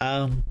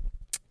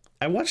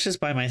I watched this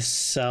by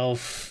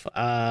myself. But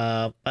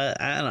I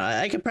don't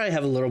know, I could probably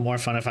have a little more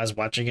fun if I was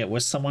watching it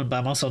with someone, but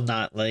I'm also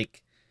not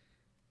like,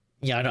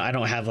 I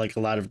don't have like a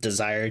lot of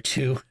desire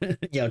to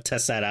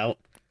test that out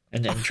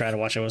and then try to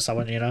watch it with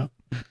someone,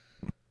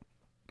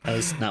 At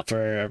least not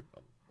for a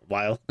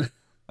while.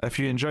 If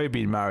you enjoy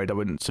being married, I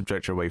wouldn't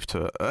subject your wife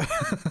to it.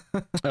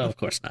 Oh, of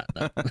course not.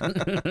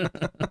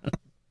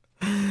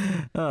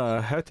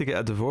 No. How to get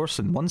a divorce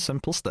in one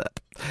simple step.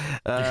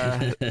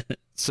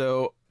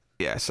 So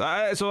yes,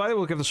 I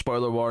will give the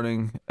spoiler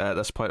warning at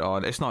this point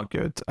on. It's not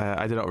good.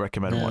 I do not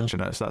recommend watching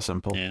it. It's that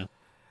simple.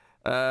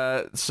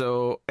 Yeah.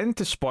 So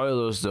into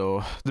spoilers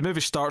though. The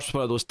movie starts with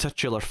one of those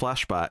titular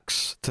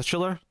flashbacks.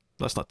 Titular?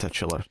 That's not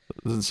titular.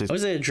 It doesn't say.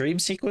 Was it a dream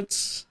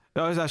sequence?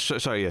 Oh,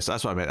 sorry, yes,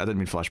 that's what I meant. I didn't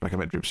mean flashback, I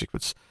meant dream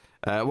sequence.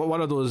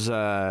 One of those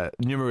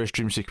numerous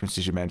dream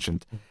sequences you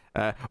mentioned,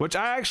 which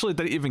I actually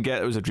didn't even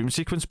get it was a dream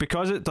sequence,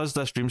 because it does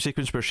this dream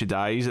sequence where she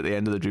dies at the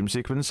end of the dream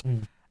sequence.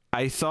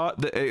 I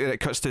thought that it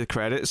cuts to the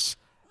credits.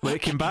 When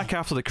it came back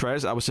after the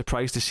credits, I was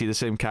surprised to see the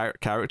same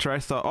character. I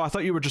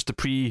thought you were just the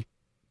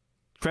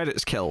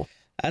pre-credits kill.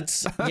 I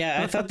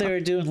thought they were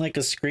doing like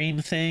a Scream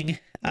thing,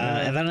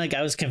 and then like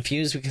I was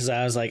confused because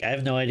I was like, I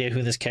have no idea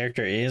who this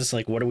character is.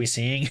 Like, what are we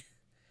seeing?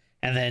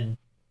 And then,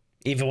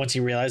 even once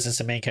you realize it's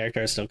the main character,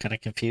 I was still kind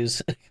of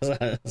confused because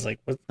I was like,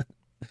 "What?"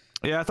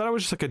 Yeah, I thought it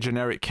was just like a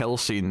generic kill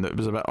scene that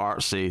was a bit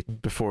artsy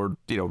before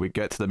we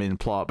get to the main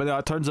plot. But no,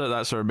 it turns out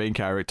that's our main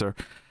character.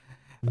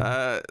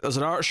 There's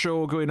an art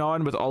show going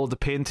on with all of the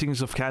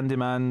paintings of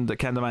Candyman that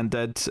Candyman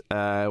did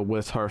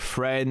with her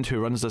friend who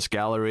runs this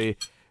gallery,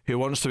 who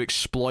wants to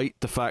exploit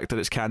the fact that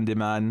it's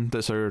Candyman,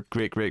 that's her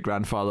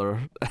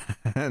great-great-grandfather,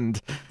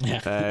 and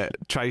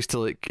tries to,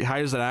 like,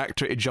 hires an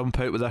actor to jump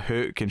out with a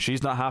hook, and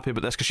she's not happy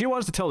about this, because she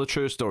wants to tell the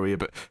true story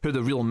about who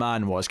the real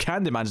man was.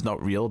 Candyman's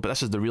not real, but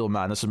this is the real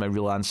man, this is my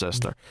real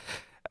ancestor.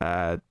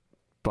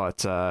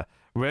 But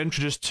we're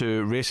introduced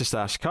to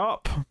racist-ass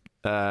cop,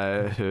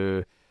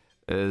 who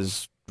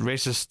is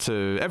racist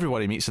to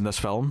everyone he meets in this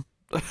film,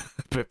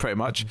 pretty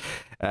much,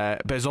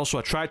 but is also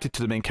attracted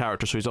to the main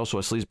character, so he's also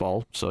a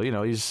sleazeball. So you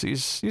know he's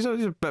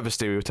a bit of a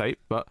stereotype,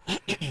 but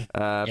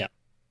Yeah.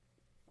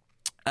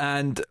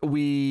 And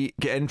we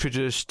get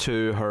introduced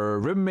to her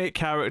roommate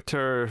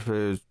character,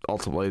 who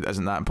ultimately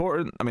isn't that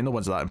important. I mean, no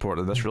one's that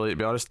important in this, really, to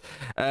be honest.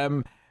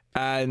 And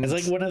It's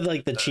like one of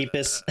like the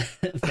cheapest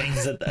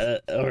things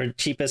that or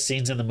cheapest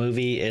scenes in the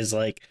movie is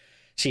like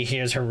she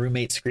hears her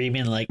roommate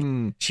screaming, like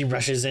she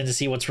rushes in to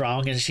see what's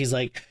wrong, and she's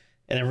like,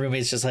 and her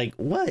roommate's just like,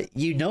 "What?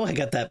 You know, I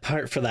got that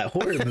part for that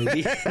horror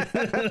movie."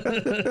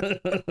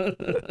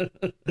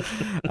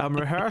 I'm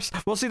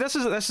rehearsed. Well, see, this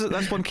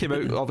one came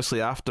out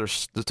obviously after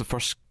the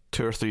first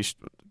two or three.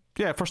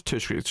 Yeah, first two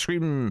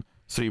Scream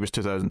 3 was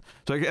 2000.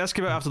 So this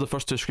came out after the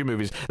first two Scream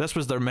movies. This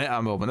was their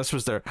meta moment. This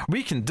was their,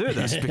 we can do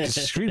this because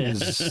Scream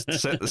has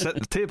set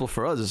the table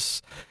for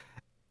us.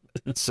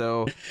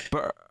 So,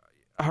 but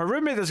her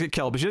roommate doesn't get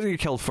killed, but she doesn't get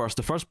killed first.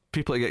 The first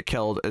people to get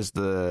killed is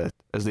the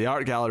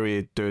art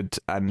gallery dude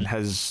and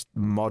his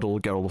model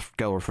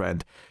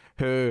girlfriend,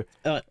 who.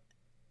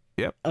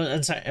 Yep. Oh,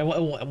 and sorry.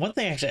 One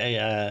thing actually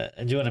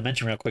I do want to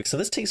mention real quick. So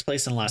this takes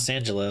place in Los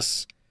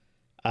Angeles.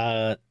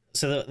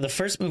 So the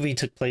first movie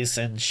took place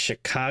in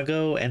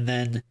Chicago, and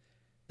then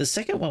the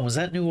second one was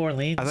that New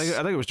Orleans. I think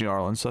it was New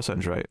Orleans. That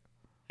sounds right.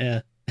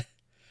 Yeah.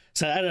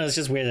 So I don't know. It's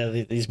just weird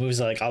that these movies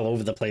are like all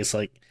over the place.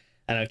 Like,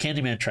 I don't know,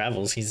 Candyman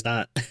travels. He's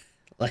not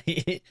like,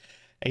 I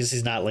guess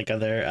he's not like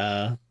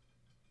other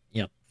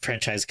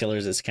franchise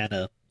killers. It's kind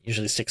of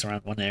usually sticks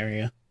around one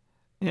area.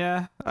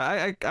 Yeah,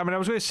 I mean, I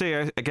was going to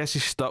say, I guess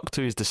he's stuck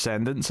to his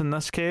descendants in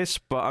this case,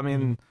 but I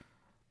mean,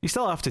 you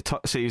still have to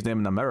say his name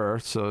in the mirror,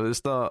 so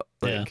it's not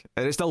like,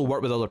 and it still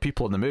worked with other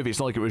people in the movie. It's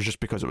not like it was just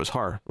because it was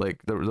her.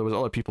 Like there was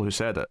other people who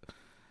said it.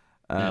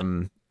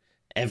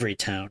 Every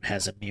town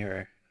has a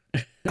mirror.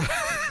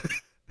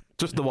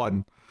 Just the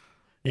one.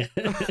 Yeah.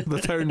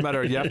 The town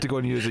mirror. You have to go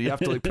and use it. You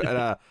have to like put in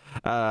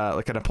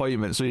like an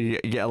appointment, so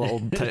you get a little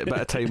bit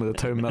of time with the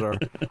town mirror.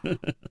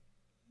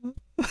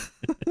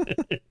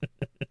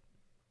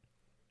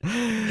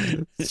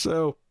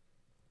 So,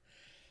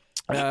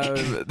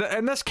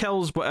 and this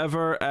kills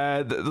whatever.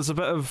 There's a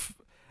bit of,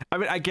 I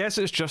mean, I guess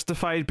it's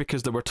justified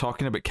because they were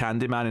talking about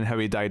Candyman and how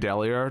he died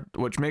earlier,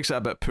 which makes it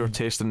a bit poor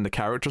taste in the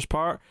character's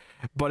part.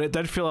 But it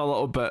did feel a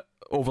little bit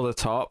over the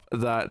top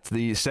that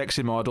the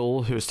sexy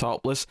model who's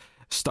topless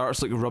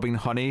starts like rubbing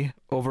honey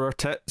over her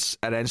tits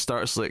and then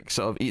starts like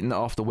sort of eating it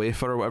off the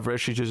wafer or whatever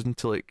she's using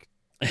to like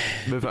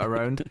move it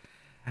around.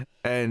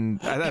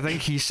 And I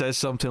think he says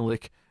something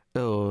like,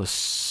 "Oh,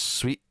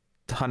 sweet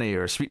honey,"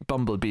 or "sweet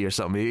bumblebee," or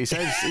something. He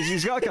says,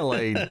 he's got like a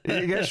line.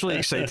 He gets really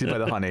excited by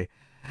the honey.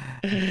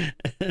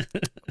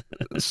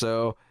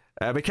 So,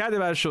 but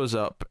Candyman shows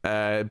up.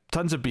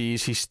 Tons of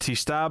bees. He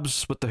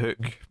stabs with the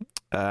hook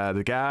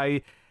the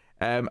guy.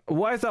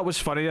 What I thought was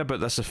funny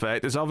about this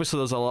effect is obviously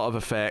there's a lot of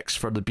effects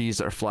for the bees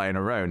that are flying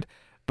around,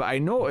 but I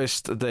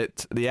noticed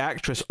that the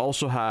actress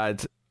also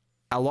had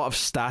a lot of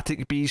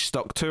static bees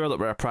stuck to her that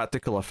were a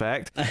practical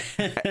effect.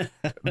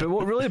 But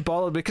what really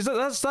bothered me,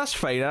 because that's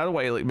fine, I don't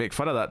want to like make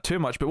fun of that too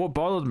much, but what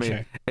bothered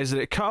me is that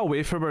it cut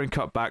away from her and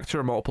cut back to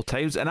her multiple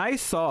times, and I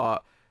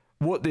thought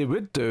what they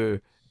would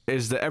do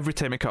is that every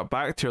time it cut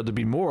back to her there'd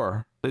be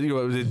more,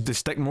 they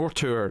stick more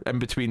to her in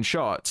between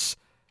shots.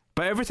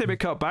 But every time it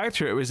cut back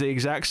to her, it was the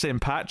exact same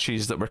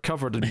patches that were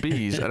covered in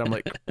bees, and I'm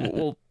like,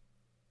 well,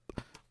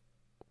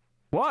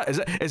 what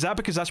is that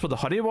because that's where the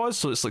honey was?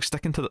 So it's like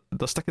sticking to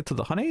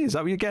the honey. Is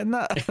that what you're getting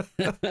at?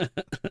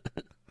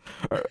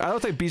 I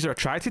don't think bees are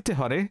attracted to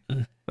honey.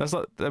 That's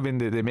not. I mean,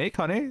 they make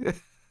honey.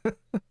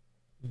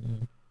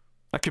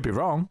 I could be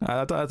wrong.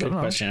 I don't Good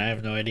know. question. I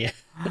have no idea.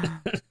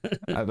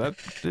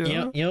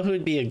 You know who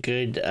would be a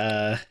good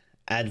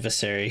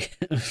adversary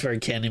for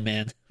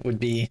Candyman would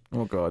be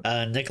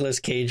Nicolas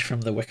Cage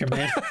from The Wicker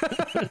Man.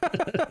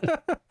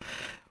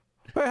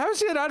 Wait, how's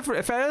he an advert?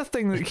 If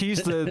anything,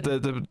 he's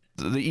the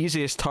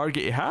easiest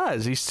target he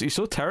has. He's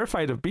so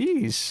terrified of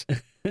bees.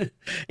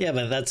 Yeah,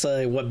 but that's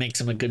what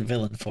makes him a good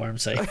villain for him.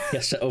 So he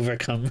has to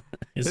overcome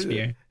his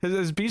fear.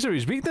 His bees are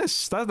his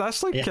weakness.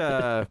 That's like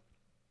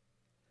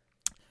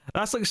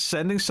that's like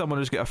sending someone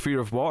who's got a fear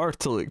of water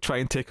to like try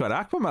and take on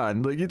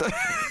Aquaman. Like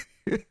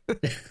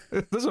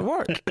it doesn't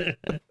work.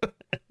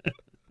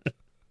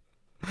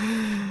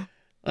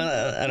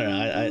 I don't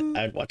know.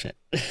 I'd watch it.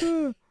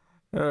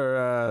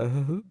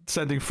 Or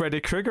sending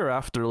Freddy Krueger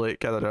after,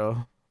 like, I don't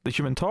know, the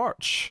Human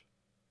Torch.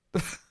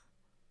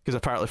 because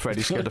apparently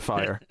Freddy's scared of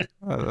fire.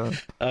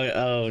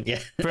 Oh yeah.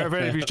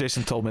 Very of you,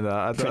 Jason, told me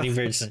that. Freddy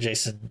versus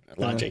Jason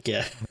logic,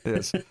 yeah.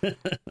 Yes.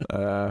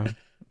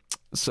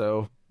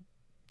 So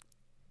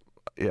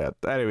yeah.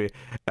 Anyway,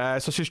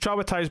 so she's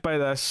traumatized by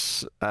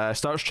this.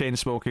 Starts chain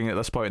smoking at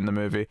this point in the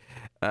movie,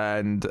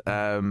 and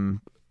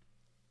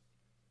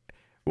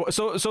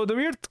so the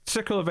weird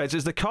circle of events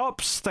is the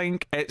cops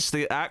think it's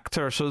the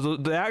actor. So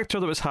the actor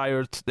that was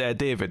hired,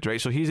 David, right?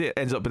 So he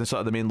ends up being sort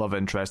of the main love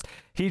interest.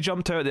 He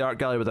jumped out of the art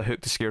gallery with a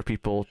hook to scare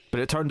people, but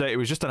it turned out it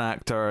was just an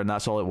actor, and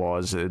that's all it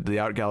was. The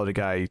art gallery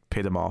guy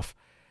paid him off,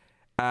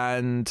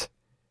 and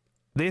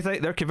they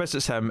think they're convinced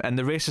it's him, and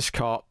the racist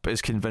cop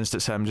is convinced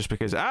it's him just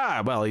because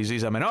well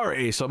he's a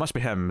minority, so it must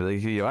be him.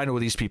 Like, I know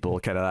these people,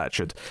 kind of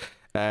attitude.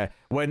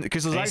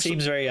 Because he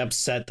seems very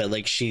upset that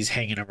like she's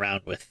hanging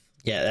around with.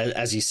 Yeah,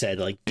 as you said,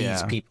 like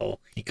these people,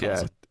 he calls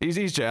them.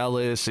 He's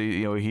jealous.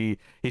 He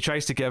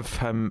tries to give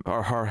him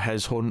or her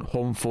his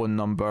home phone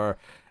number,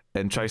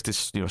 and tries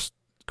to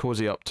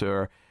cozy up to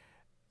her.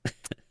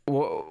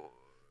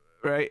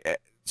 Right.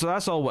 So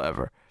that's all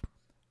whatever.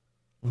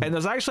 And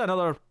there's actually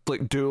another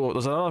like duo.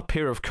 There's another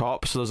pair of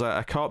cops. So there's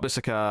a cop that's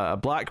like a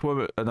black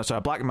woman, sorry,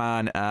 a black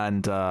man,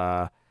 and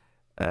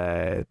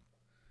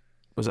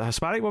was it a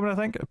Hispanic woman, I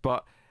think?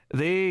 But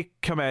they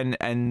come in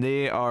and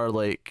they are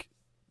like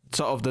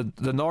sort of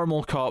the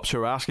normal cops who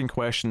are asking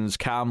questions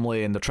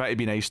calmly, and they're trying to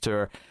be nice to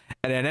her,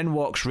 and then in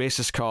walks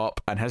racist cop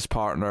and his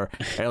partner,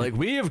 and like,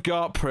 we have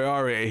got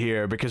priority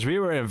here because we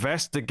were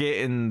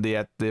investigating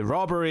the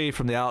robbery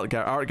from the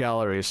art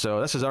gallery,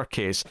 so this is our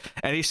case.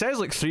 And he says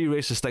like 3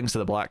 racist things to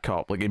the black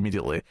cop like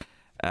immediately.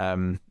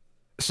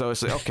 So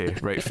it's like, okay,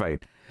 right, fine.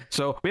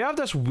 So we have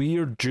this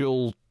weird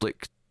dual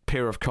like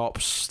pair of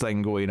cops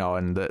thing going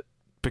on that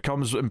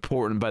becomes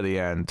important by the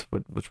end,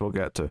 which we'll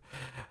get to.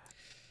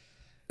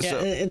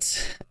 Yeah,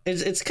 so,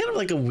 it's kind of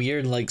like a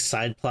weird like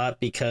side plot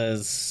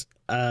because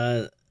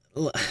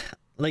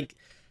like,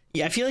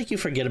 yeah, I feel like you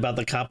forget about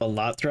the cop a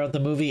lot throughout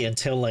the movie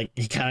until like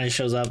he kind of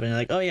shows up and you're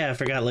like, oh yeah, I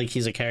forgot like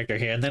he's a character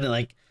here, and then it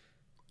like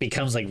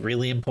becomes like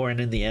really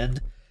important in the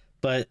end.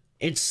 But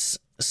it's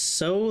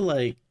so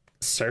like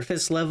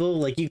surface level.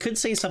 Like you could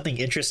say something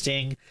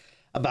interesting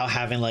about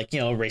having like, a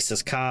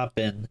racist cop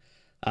and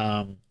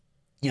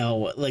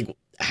like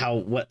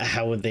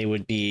how they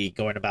would be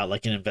going about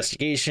like an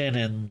investigation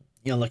and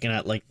looking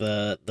at like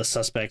the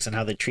suspects and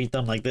how they treat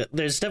them. Like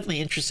there's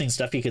definitely interesting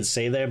stuff you could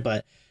say there,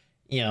 but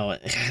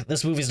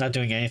this movie's not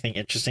doing anything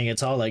interesting.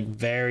 It's all like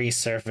very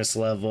surface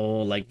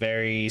level, like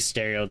very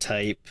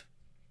stereotype,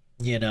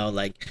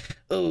 like,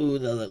 oh,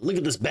 look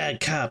at this bad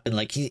cop and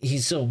like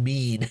he's so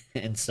mean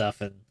and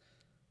stuff. And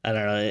I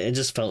don't know, it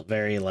just felt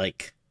very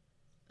like,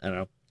 I don't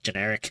know,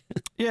 generic.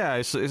 Yeah,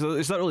 it's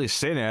not really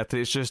saying it.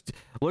 It's just,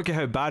 look at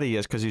how bad he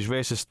is because he's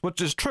racist, which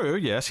is true.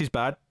 Yes, he's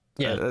bad.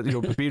 Yeah,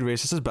 being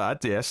racist is bad.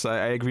 Yes,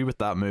 I agree with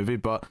that movie,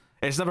 but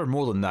it's never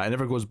more than that. It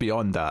never goes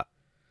beyond that.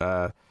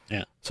 Yeah,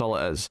 that's all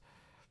it is.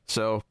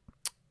 So,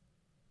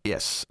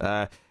 yes.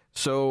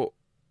 So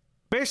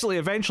basically,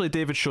 eventually,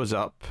 David shows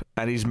up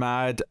and he's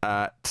mad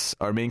at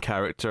our main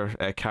character,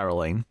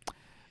 Caroline,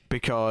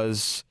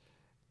 because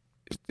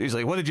he's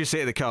like, "What did you say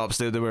to the cops?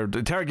 They were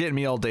interrogating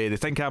me all day. They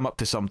think I'm up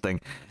to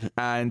something."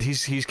 And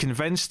he's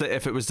convinced that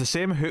if it was the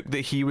same hook that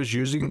he was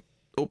using,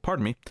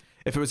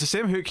 if it was the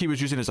same hook he was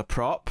using as a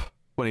prop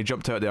when he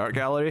jumped out of the art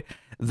gallery,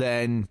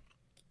 then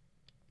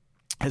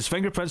his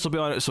fingerprints will be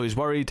on it, so he's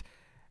worried.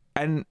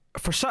 And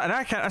this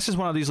is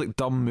one of these like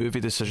dumb movie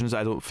decisions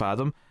I don't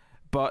fathom,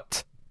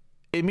 but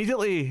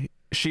immediately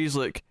she's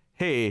like,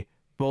 hey,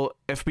 well,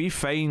 if we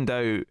find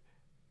out,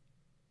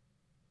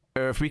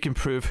 or if we can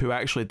prove who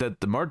actually did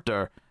the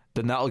murder,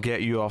 then that'll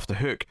get you off the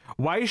hook.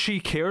 Why she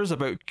cares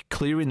about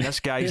clearing this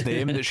guy's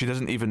name that she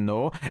doesn't even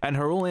know, and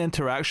her only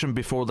interaction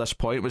before this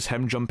point was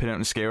him jumping out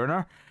and scaring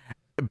her,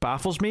 it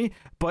baffles me.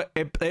 But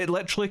it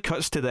literally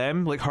cuts to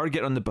them, like her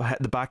getting on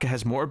the back of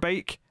his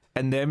motorbike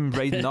and them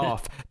riding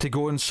off to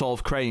go and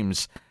solve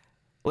crimes.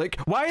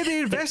 Like, why are they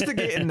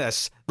investigating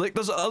this? Like,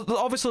 there's a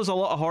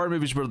lot of horror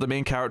movies where the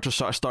main characters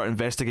sort of start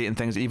investigating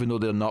things even though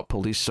they're not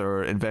police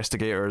or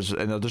investigators,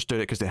 and they're just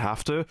doing it because they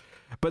have to.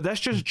 But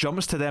this just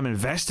jumps to them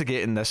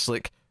investigating this,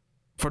 like,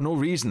 for no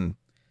reason.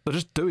 They're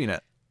just doing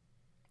it.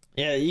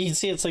 Yeah, you can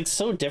see it's, like,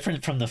 so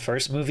different from the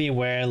first movie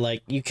where,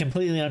 like, you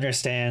completely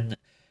understand,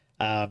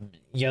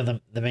 the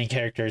main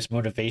character's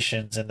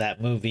motivations in that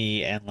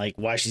movie and, like,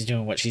 why she's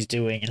doing what she's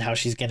doing and how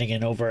she's getting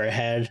in over her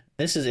head.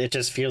 It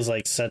just feels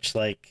like such,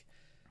 like,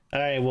 all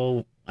right,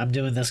 well, I'm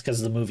doing this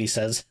because the movie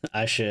says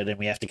I should, and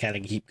we have to kind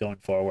of keep going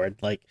forward.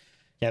 Like,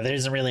 yeah, there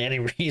isn't really any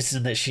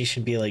reason that she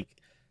should be, like,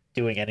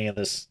 doing any of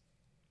this.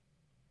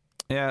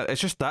 Yeah, it's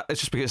just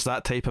because it's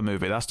that type of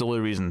movie. That's the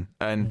only reason.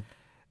 And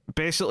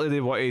basically they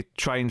want to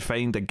try and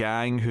find the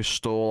gang who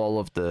stole all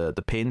of the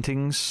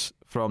paintings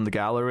from the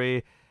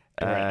gallery,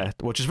 right.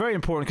 Which is very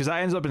important because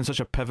that ends up in such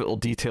a pivotal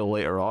detail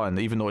later on,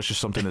 even though it's just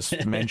something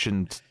that's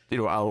mentioned, a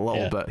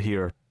little bit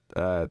here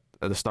at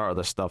the start of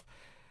this stuff.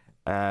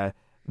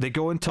 They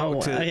go and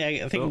talk to.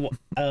 I think.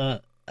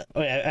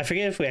 I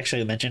forget if we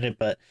actually mentioned it,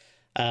 but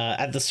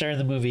At the start of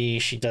the movie,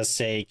 she does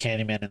say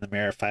Candyman in the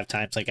mirror 5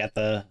 times, like at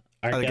the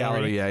art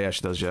gallery. Yeah,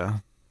 she does, yeah.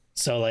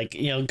 So like,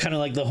 kind of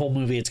like the whole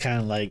movie, it's kind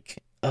of like,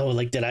 oh,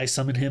 like, did I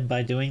summon him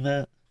by doing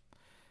that?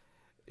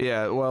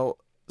 Yeah, well,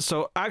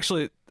 so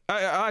actually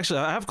I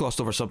have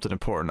glossed over something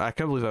important. I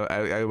can't believe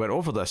I went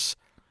over this.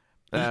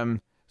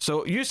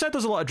 So you said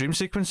there's a lot of dream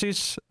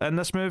sequences in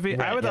this movie.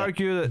 Right, I would yeah.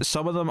 argue that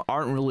some of them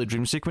aren't really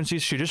dream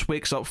sequences. She just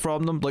wakes up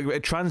from them. Like,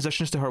 it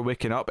transitions to her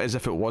waking up as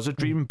if it was a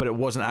dream, but it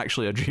wasn't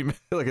actually a dream.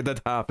 Like, it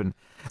did happen.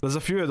 There's a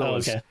few of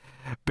those. Oh, okay.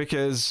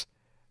 Because,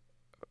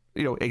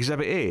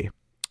 Exhibit A,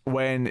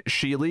 when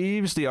she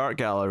leaves the art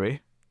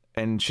gallery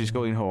and she's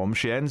going home,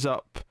 she ends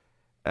up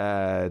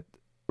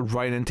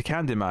running into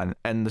Candyman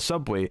in the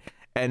subway.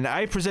 And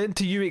I present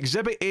to you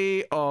Exhibit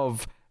A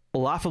of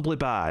Laughably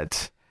Bad,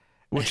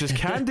 which is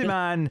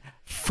Candyman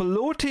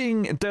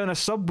floating down a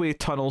subway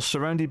tunnel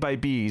surrounded by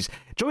bees.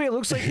 Joey, it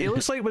looks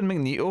like when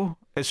Magneto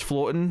is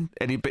floating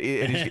and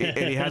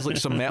he has like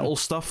some metal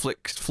stuff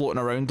like floating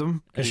around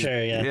him.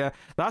 Sure, yeah. Yeah,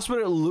 that's what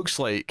it looks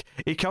like.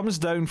 He comes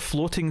down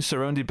floating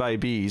surrounded by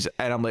bees,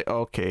 and I'm like,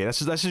 okay,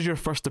 this is your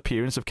first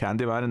appearance of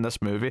Candyman in this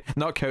movie,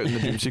 not counting the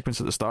dream sequence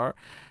at the start.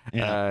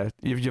 Yeah.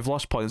 You've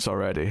lost points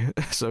already,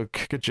 so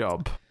good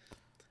job.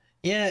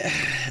 Yeah,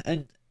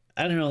 and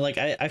I don't know, like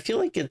I feel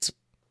like it's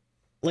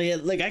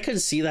like I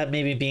could see that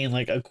maybe being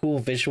like a cool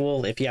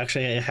visual if you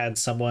actually had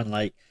someone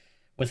like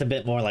with a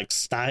bit more like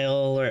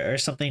style or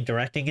something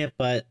directing it,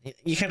 but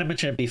you kind of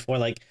mentioned it before,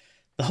 like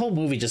the whole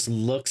movie just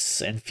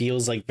looks and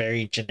feels like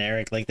very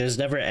generic. Like there's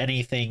never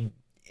anything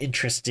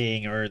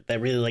interesting or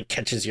that really like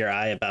catches your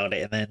eye about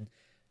it. And then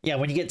yeah,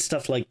 when you get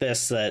stuff like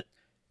this that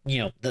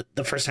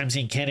the first time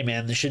seeing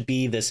Candyman, there should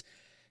be this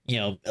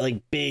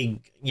like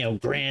big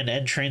grand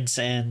entrance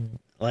and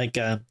like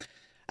I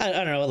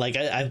don't know, like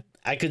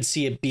I could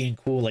see it being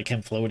cool, like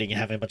him floating and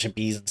having a bunch of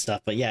bees and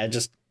stuff, but yeah, it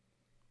just,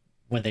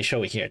 when they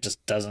show it here, it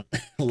just doesn't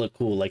look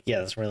cool. Like, yeah,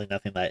 there's really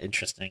nothing that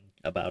interesting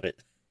about it.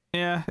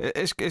 Yeah,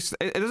 it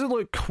doesn't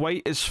look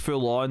quite as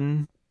full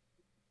on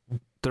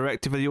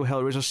direct-to-video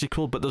Hellraiser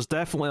sequel, but there's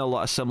definitely a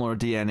lot of similar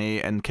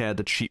DNA and kind of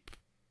the cheap,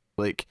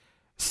 like,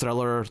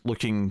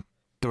 thriller-looking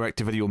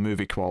direct-to-video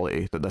movie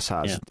quality that this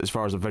has, as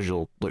far as the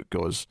visual look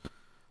goes.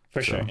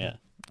 For sure, yeah.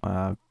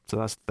 So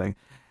that's the thing.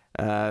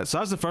 So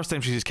that's the first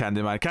time she sees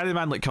Candyman.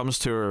 Candyman like comes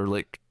to her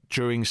like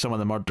during some of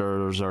the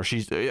murders, or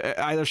she's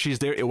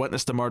there to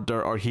witness the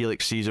murder, or he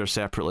like sees her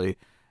separately,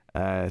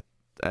 and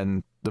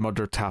the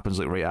murder happens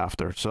like right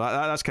after. So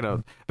that's kind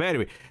of. But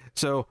anyway,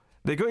 so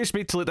they go to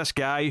speak to like this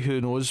guy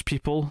who knows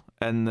people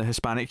in the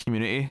Hispanic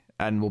community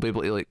and will be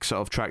able to like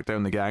sort of track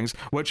down the gangs,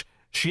 which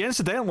she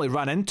incidentally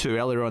ran into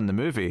earlier on in the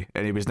movie,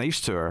 and he was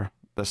nice to her.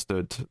 This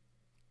dude.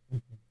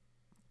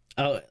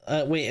 Oh,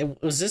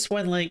 wait, was this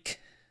when like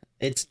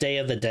it's Day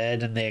of the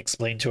Dead and they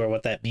explain to her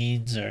what that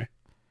means, or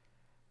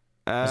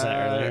was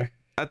that earlier?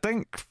 I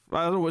don't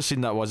know what scene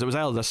that was. It was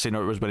either this scene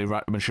or it was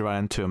when she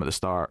ran into him at the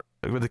start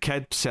with the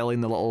kid selling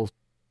the little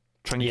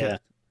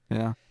trinket.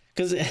 Yeah.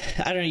 Because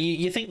I don't know.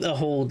 You think the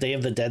whole Day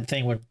of the Dead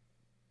thing would,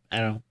 I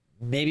don't know,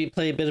 maybe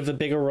play a bit of a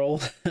bigger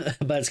role,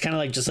 but it's kind of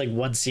like just like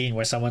one scene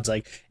where someone's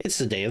like, "It's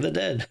the Day of the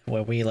Dead,"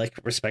 where we like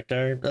respect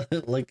our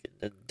like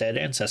dead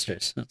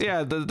ancestors.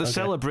 Yeah, the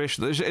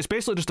celebration. It's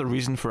basically just a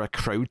reason for a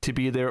crowd to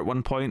be there at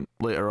one point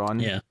later on.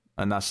 Yeah,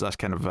 and that's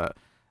kind of it.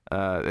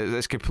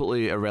 It's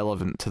completely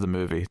irrelevant to the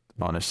movie,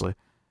 honestly.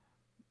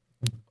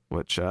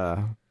 Which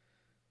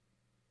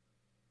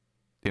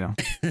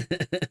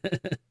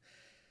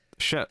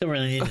shit. Don't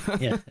really need,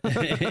 yeah.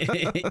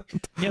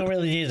 You don't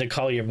really need to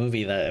call your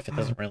movie that if it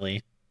doesn't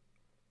really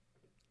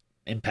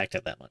impact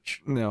it that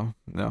much. No.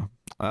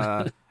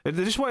 They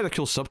just wanted a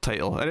cool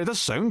subtitle, and it does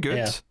sound good.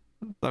 Yeah.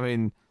 I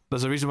mean,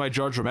 there's a reason why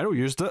George Romero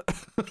used it.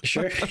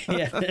 Sure,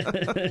 yeah.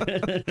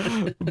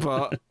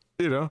 But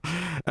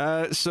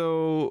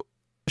so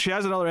she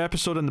has another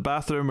episode in the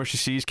bathroom where she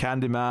sees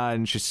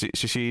Candyman. She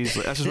sees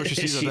this is where she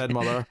sees her dead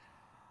mother.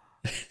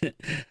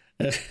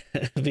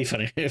 It'd be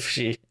funny if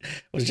she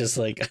was just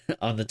like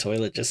on the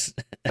toilet,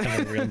 just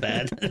having real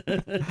bad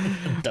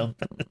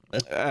dump.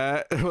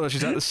 Well,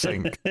 she's at the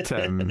sink,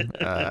 Tim.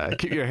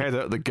 Keep your head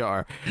out of the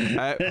gutter.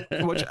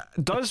 Which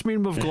does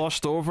mean we've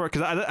glossed over,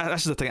 because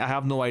this is the thing, I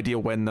have no idea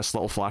when this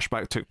little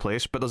flashback took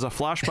place, but there's a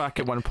flashback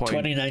at one point.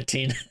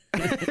 2019.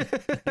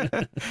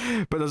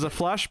 But there's a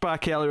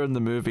flashback earlier in the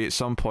movie at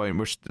some point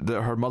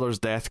where her mother's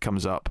death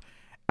comes up,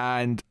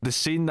 and the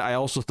scene that I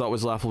also thought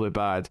was laughably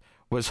bad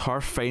was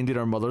her finding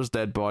her mother's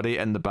dead body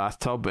in the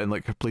bathtub and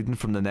like bleeding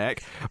from the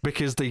neck,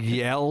 because the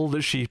yell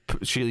that she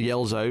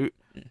yells out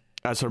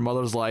as her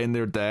mother's lying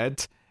there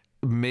dead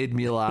made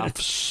me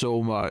laugh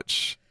so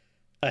much.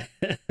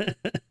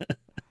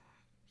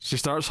 She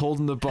starts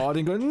holding the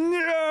body and going,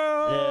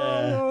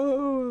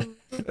 no!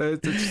 Yeah.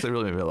 It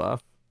really made me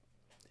laugh.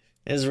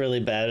 It's really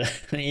bad.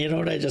 You know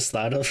what I just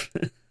thought of?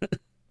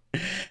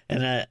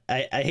 And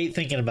I hate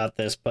thinking about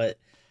this, but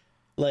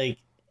like,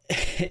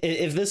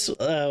 if this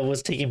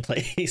was taking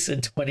place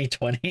in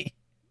 2020,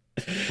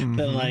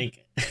 then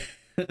like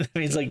that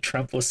means like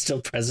Trump was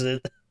still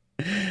president,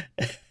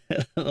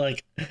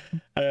 Like, I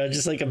don't know,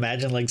 just like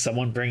imagine like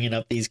someone bringing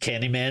up these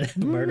Candyman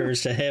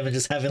murders to him and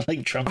just having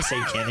like Trump say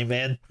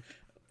Candyman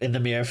in the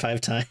mirror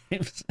 5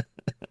 times.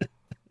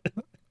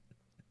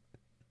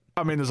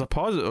 I mean, there's a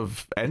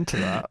positive end to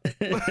that.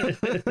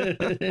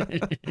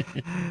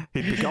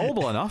 He'd be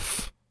gullible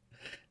enough.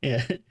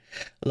 Yeah.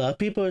 A lot of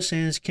people are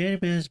saying it's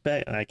Candyman's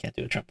back. I can't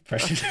do a Trump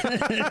impression.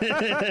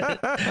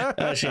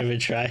 I should even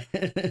try.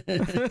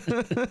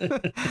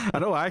 I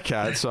know I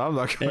can't, so I'm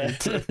not going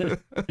to.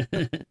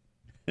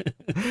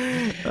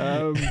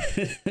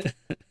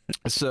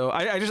 So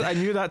I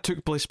knew that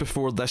took place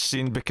before this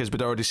scene because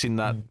we'd already seen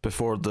that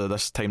before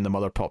this time the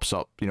mother pops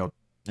up,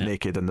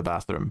 naked in the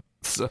bathroom.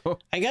 So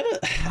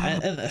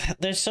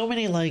there's so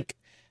many like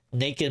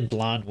naked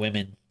blonde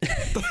women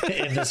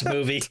in this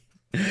movie.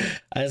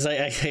 I was like,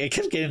 I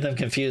kept getting them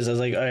confused. I was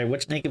like, all right,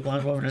 which naked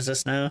blonde woman is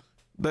this now?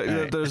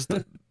 There's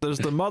the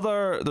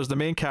mother, there's the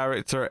main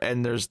character,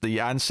 and there's the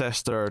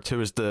ancestor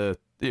who is the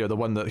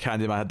one that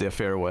Candyman had the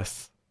affair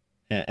with.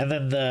 Yeah, and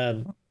then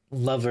the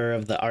lover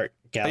of the art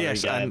gallery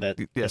guy.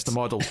 The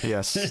model.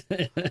 Yes,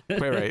 quite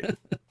right.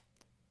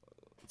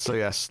 So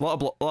yes, a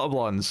lot of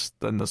blondes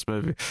in this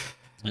movie.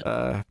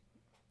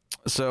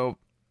 So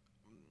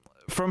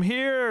from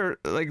here,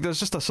 like, there's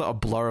just a sort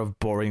of blur of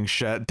boring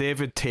shit.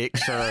 David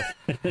takes her.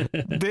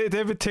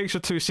 David takes her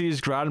to see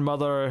his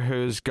grandmother,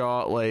 who's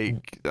got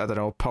like, I don't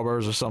know,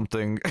 powers or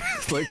something.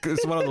 Like,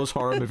 it's one of those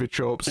horror movie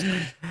tropes.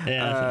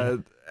 Yeah.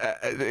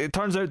 It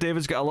turns out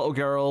David's got a little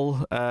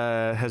girl.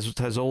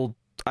 His old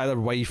either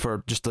wife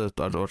or just or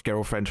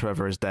girlfriend,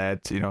 whoever, is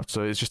dead.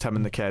 So it's just him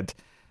and the kid.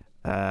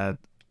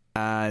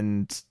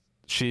 And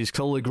she's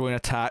clearly growing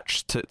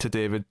attached to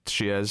David.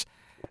 She is.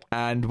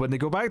 And when they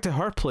go back to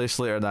her place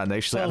later that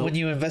night, she's like, when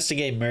you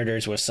investigate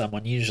murders with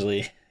someone, you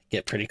usually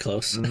get pretty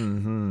close.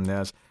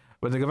 Yes.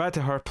 When they go back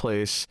to her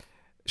place,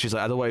 she's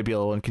like, I don't want to be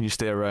alone. Can you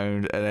stay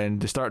around? And then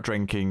they start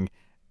drinking,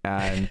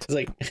 and it's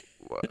like,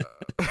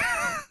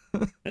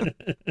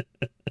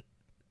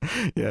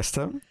 yes,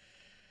 Tim.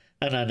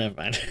 Oh no, never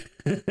mind.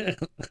 I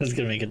was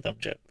gonna make a dumb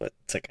joke, but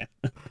it's okay.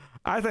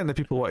 I think that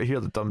people want to hear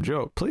the dumb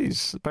joke.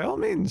 Please, by all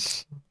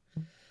means.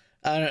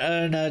 I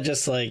don't know,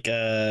 just like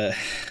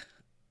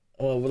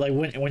well, like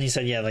when you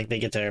said, yeah, like they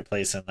get to her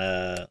place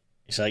and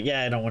he's like,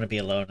 yeah, I don't want to be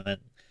alone, and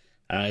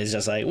then he's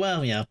just like,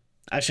 well,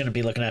 I shouldn't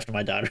be looking after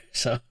my daughter,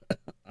 so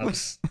I'll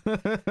just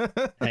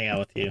hang out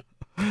with you.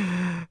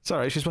 It's all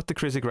right. She's with the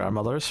crazy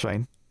grandmother. It's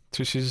fine.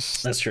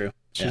 That's true.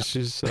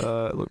 She's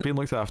being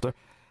looked after.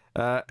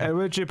 And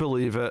would you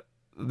believe it?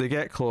 They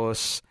get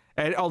close.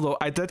 And although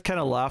I did kind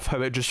of laugh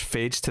how it just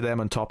fades to them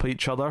on top of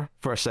each other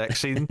for a sex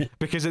scene,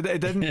 because it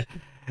didn't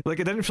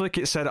feel like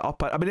it set it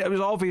up. I mean, it was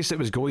obvious it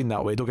was going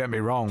that way, don't get me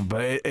wrong,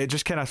 but it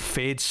just kind of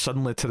fades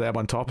suddenly to them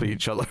on top of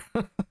each other.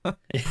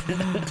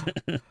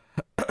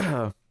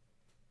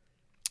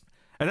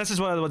 And this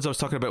is one of the ones I was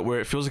talking about where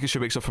it feels like she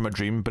wakes up from a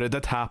dream, but it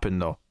did happen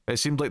though. It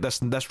seemed like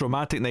this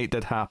romantic night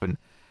did happen.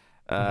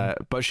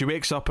 But she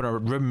wakes up and her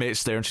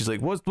roommate's there and she's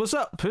like, what's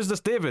up? Who's this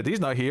David?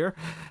 He's not here.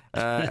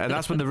 And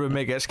that's when the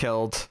roommate gets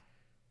killed.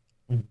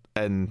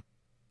 And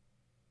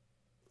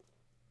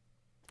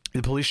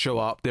the police show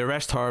up. They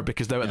arrest her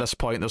because now at this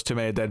point there's too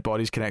many dead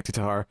bodies connected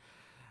to her.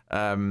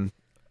 And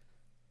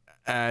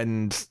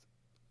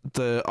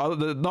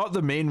not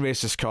the main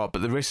racist cop,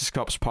 but the racist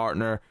cop's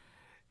partner,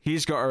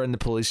 he's got her in the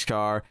police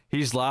car.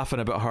 He's laughing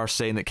about her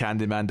saying that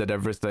Candyman did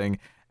everything.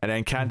 And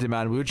then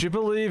Candyman, would you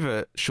believe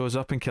it, shows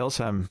up and kills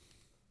him.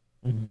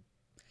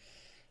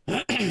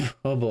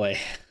 Oh boy,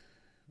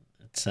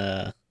 it's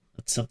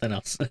something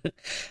else.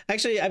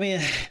 Actually, I mean,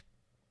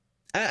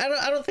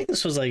 I don't think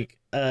this was like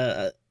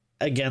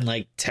again,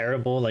 like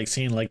terrible, like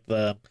seeing like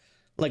the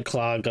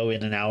claw go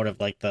in and out of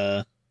like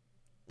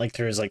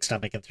through his like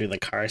stomach and through the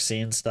car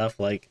scene stuff.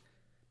 Like,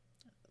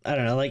 I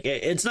don't know, like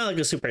it's not like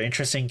a super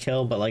interesting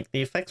kill, but like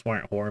the effects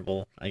weren't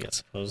horrible, I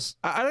suppose.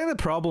 I think the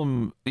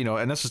problem,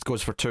 and this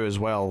goes for 2 as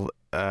well,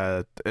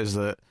 is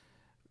that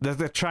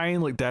they're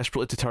trying like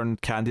desperately to turn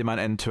Candyman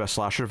into a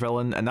slasher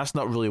villain, and that's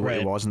not really what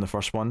he was in the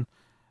first one.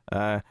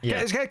 It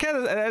is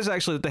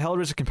actually, the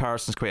Hellraiser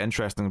comparison is quite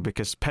interesting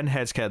because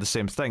Pinhead's kind of the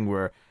same thing,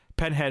 where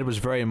Pinhead was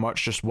very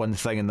much just one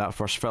thing in that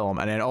first film,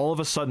 and then all of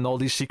a sudden all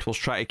these sequels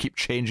try to keep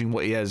changing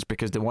what he is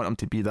because they want him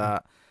to be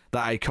that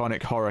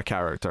iconic horror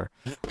character.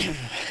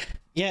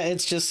 Yeah,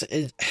 it's just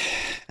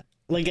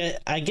like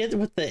I get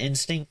what the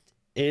instinct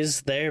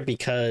is there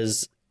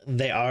because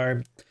they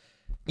are,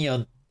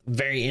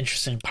 very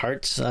interesting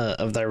parts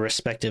of their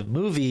respective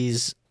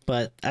movies.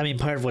 But I mean,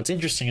 part of what's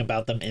interesting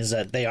about them is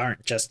that they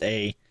aren't just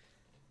a,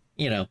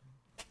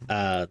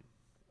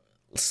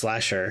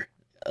 slasher,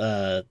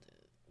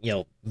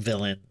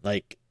 villain.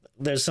 Like,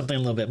 there's something a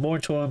little bit more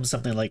to them.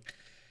 Something like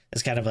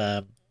it's kind of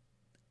a,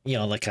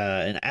 like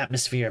an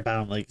atmosphere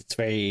about them. Like, it's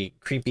very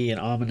creepy and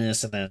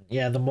ominous. And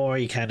then the more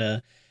you kind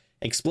of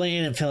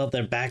explain and fill out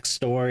their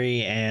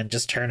backstory and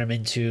just turn them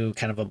into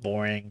kind of a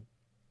boring,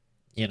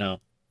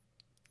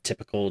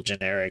 typical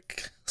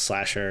generic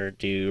slasher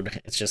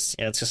dude, it's just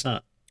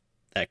not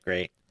that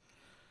great.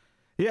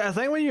 Yeah, I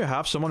think when you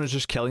have someone who's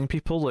just killing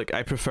people, like,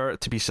 I prefer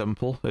it to be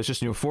simple. It's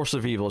just, force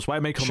of evil. It's why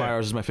Michael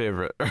Myers is my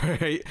favorite,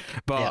 right?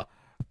 But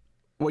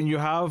when you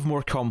have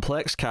more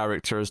complex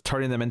characters,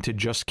 turning them into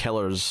just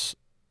killers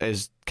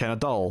is kind of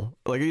dull.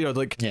 Like,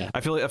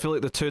 I feel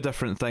like the two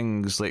different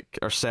things, like,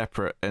 are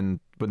separate, and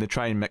when they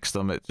try and mix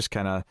them, it just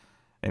kind of,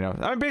 I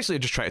mean, basically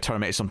just try to turn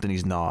him into something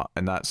he's not,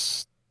 and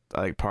that's,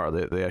 I think, part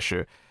of the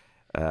issue.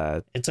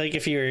 It's like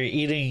if you're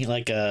eating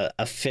like a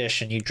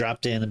fish and you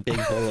dropped it in a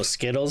big bowl of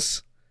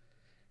Skittles.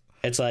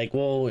 It's like,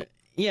 well,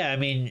 yeah, I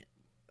mean,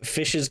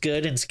 fish is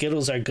good and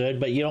Skittles are good,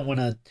 but you don't want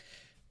to,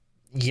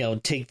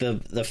 take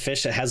the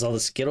fish that has all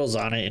the Skittles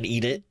on it and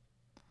eat it.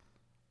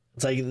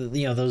 It's like,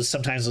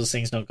 sometimes those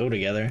things don't go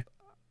together.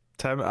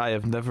 Tim, I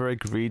have never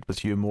agreed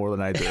with you more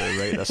than I do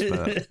right this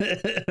minute.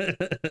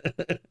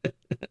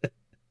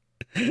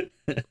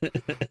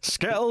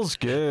 Skittles,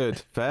 good.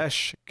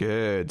 Fish,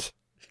 good.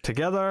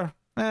 Together,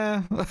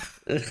 no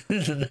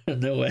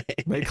way.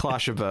 May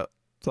clash a bit.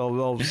 That's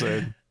all I'm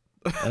saying.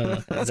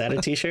 Is that a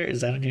t-shirt?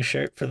 Is that a new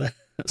shirt for the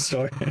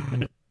store?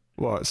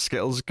 What?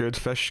 Skittles good,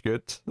 fish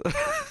good.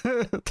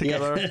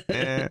 Together.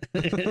 Yeah.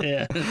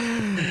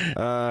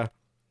 I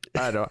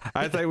don't know.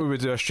 I think when we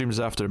do our streams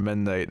after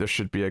midnight, there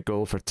should be a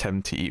goal for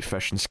Tim to eat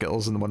fish and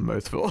Skittles in one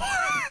mouthful.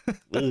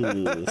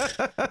 I'm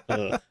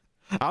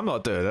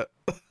not doing it.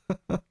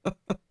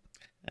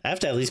 I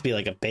have to at least be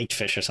like a baked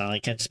fish or something. I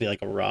can't just be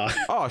like a raw.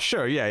 Oh,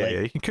 sure. Yeah, like,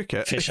 yeah. You can cook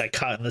it. Fish I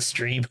caught in the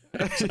stream.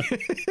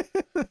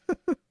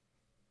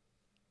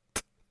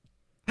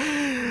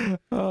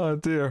 Oh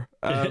dear.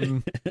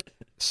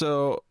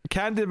 So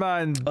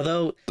Candyman.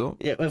 Although,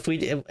 if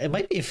it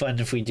might be fun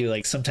if we do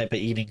like some type of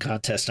eating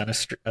contest on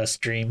a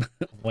stream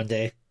one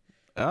day.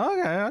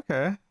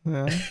 Okay.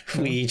 Yeah.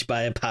 We each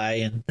buy a pie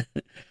and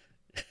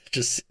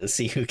just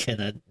see who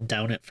can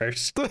down it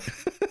first.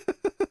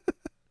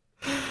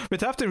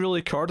 We'd have to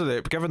really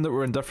coordinate, given that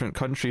we're in different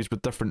countries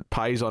with different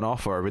pies on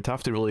offer. We'd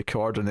have to really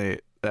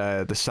coordinate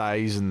the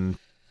size and.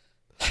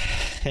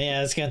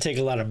 Yeah, it's gonna take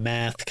a lot of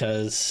math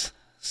because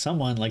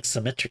someone likes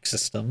the metric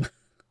system.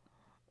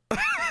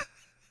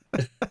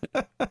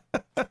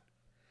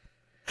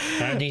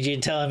 I need you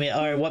telling me,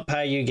 all right, what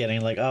pie are you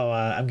getting? Like,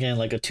 I'm getting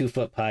like a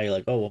 2-foot pie. You're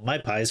like, oh, well, my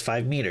pie is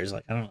 5 meters.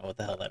 Like, I don't know what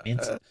the hell that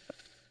means.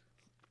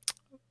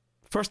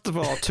 First of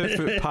all,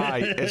 2-foot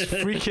pie is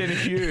freaking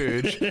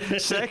huge.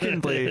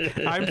 Secondly,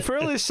 I'm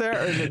fairly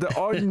certain that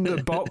on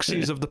the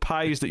boxes of the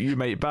pies that you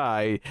might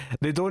buy,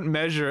 they don't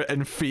measure it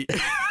in feet.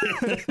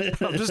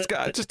 I've just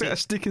got a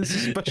sneaking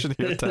suspicion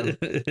here, Tim.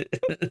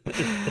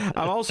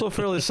 I'm also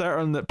fairly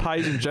certain that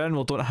pies in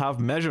general don't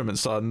have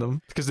measurements on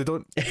them because they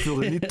don't feel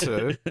the need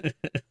to.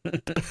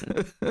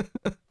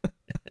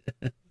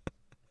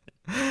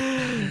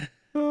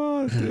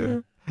 Oh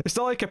dear. It's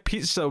not like a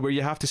pizza where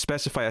you have to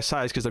specify a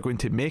size because they're going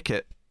to make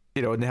it,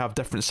 and they have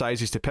different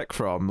sizes to pick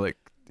from. Like,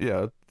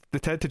 they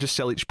tend to just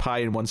sell each pie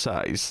in one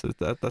size.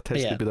 That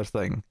tends to be their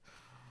thing.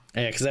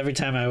 Yeah, because every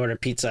time I order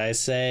pizza, I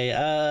say,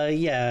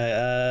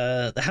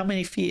 how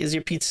many feet is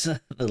your pizza?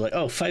 They're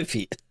like, 5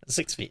 feet,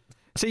 6 feet.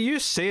 See, you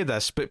say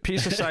this, but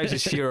pizza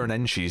sizes here are in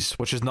inches,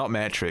 which is not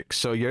metric.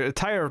 So your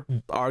entire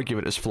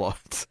argument is flawed.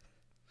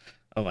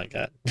 Oh my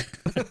god.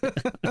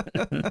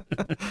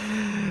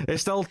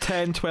 It's still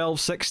 10, 12,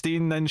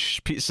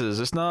 16-inch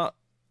pizzas. It's not.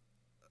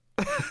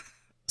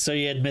 So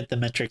you admit the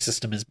metric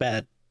system is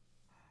bad?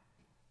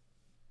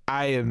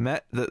 I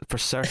admit that for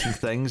certain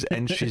things,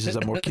 inches is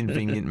a more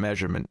convenient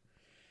measurement.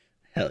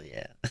 Hell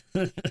yeah.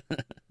 I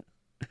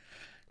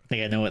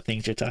think I know what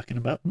things you're talking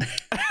about.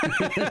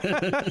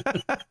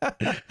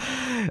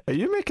 Are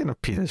you making a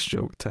penis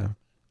joke, Tim?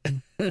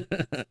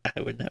 I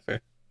would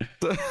never.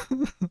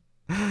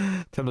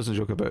 Tim doesn't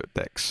joke about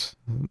dicks,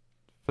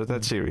 but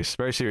that's serious,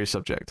 very serious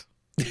subject.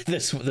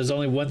 There's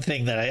only one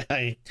thing that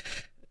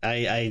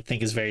I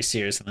think is very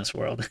serious in this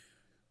world.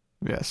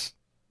 Yes.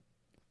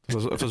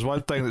 If there's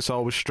one thing that's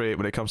always straight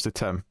when it comes to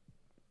Tim.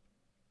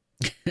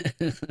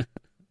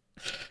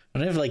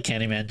 What if like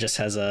Candyman just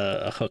has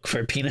a hook for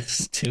a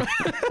penis too?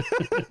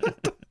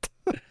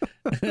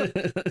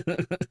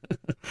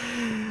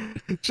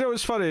 You know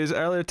what's funny is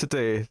earlier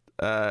today,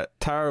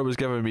 Tara was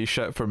giving me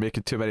shit for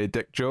making too many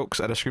dick jokes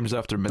in a Screams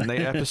After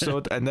Midnight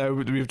episode, and now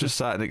we've just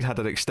sat and had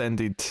an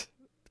extended,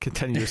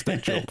 continuous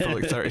dick joke for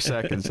like 30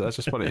 seconds. So that's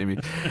just funny to me.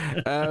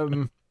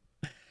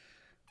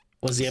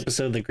 Was the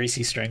episode The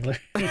Greasy Strangler?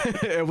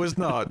 It was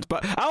not,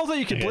 but I don't think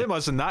you can blame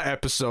us in that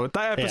episode.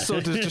 That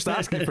episode is just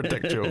asking for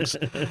dick jokes.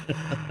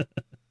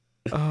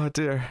 Oh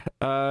dear.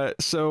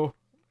 So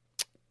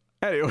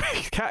anyway,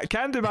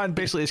 Candyman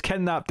basically has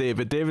kidnapped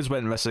David. David's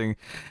went missing,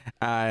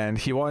 and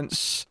he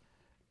wants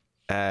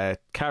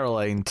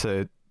Caroline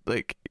to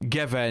like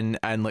give in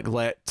and like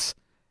let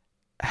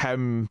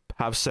him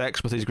have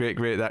sex with his great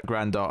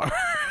granddaughter.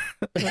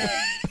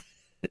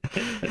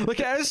 Like,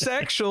 it is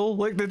sexual.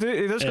 Like,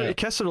 he does go to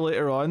kiss her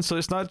later on, so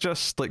it's not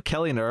just like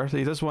killing her.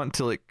 He does want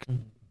to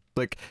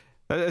like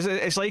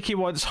it's like he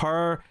wants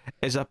her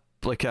as a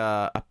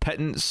a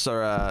pittance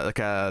or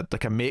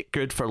a make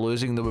good for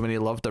losing the woman he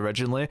loved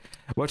originally,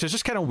 which is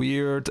just kind of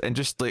weird and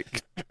just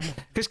like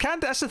because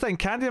that's the thing.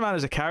 Candyman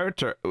as a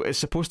character is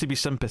supposed to be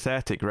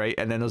sympathetic, right?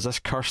 And then there's this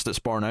curse that's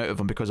born out of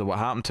him because of what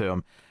happened to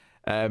him.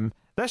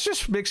 That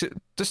just makes it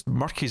just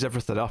murkies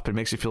everything up and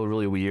makes it feel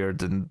really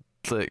weird and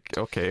like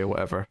okay,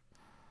 whatever.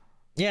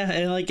 Yeah,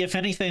 and like if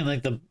anything,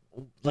 like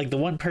the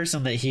one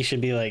person that he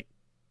should be like,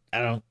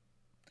 I don't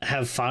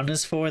have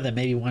fondness for, that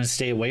maybe want to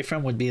stay away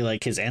from would be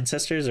like his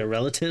ancestors or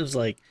relatives,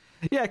 like.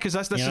 Yeah, because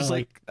this is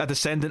like a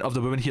descendant of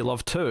the woman he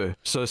loved too.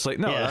 So it's like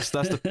no, that's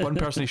the one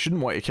person he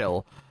shouldn't want to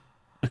kill.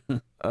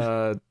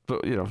 But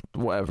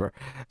whatever.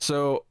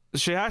 So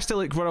she has to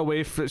like run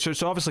away. So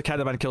obviously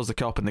Candyman kills the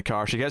cop in the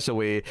car. She gets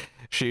away.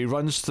 She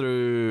runs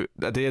through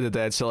a Day of the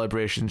Dead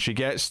celebration. She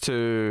gets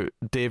to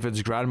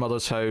David's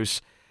grandmother's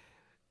house.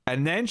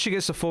 And then she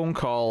gets a phone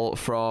call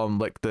from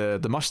like the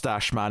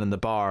mustache man in the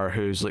bar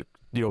who's like,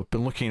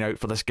 been looking out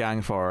for this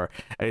gang for her.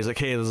 And he's like,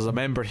 hey, there's a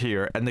member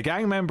here. And the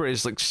gang member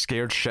is like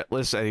scared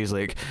shitless. And he's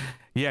like,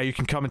 yeah, you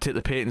can come and take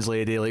the paintings,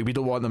 lady. Like, we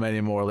don't want them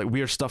anymore. Like,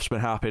 weird stuff's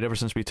been happening ever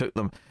since we took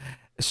them.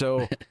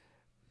 So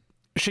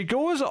she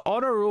goes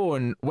on her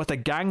own with a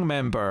gang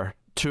member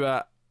to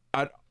a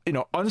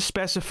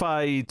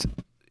unspecified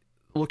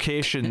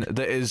location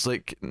that is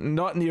like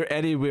not near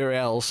anywhere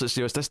else. It's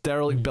it's this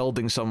derelict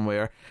building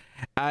somewhere.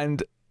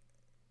 And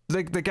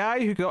the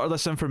guy who got her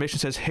this information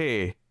says,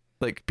 hey,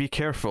 like, be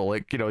careful,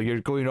 like,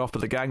 you're going off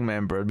with a gang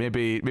member,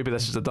 maybe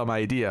this is a dumb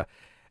idea.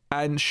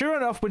 And sure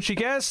enough, when she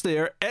gets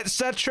there, it's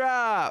a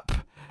trap.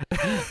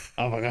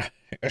 Oh my god,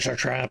 it's a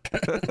trap.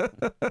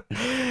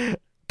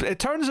 It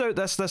turns out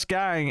this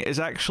gang is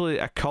actually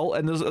a cult,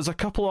 and there's a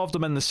couple of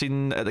them in the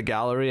scene at the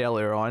gallery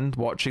earlier on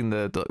watching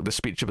the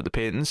speech about the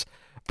paintings,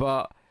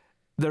 but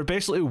they're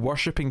basically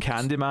worshipping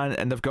Candyman,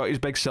 and they've got his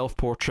big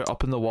self-portrait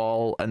up on the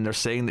wall, and they're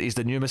saying that he's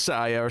the new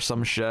messiah or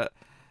some shit.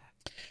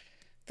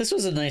 This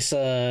was a nice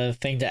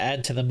thing to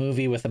add to the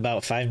movie with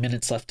about 5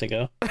 minutes left to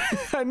go.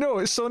 I know,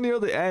 it's so near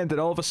the end, and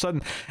all of a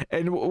sudden,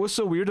 and what's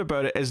so weird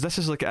about it is this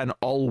is like an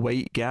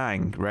all-white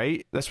gang,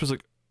 right? This was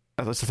like,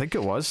 at least I think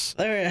it was.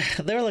 They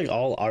were like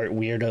all art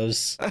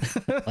weirdos.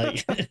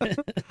 Like,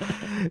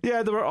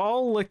 yeah, they were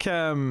all like they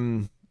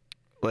were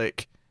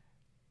like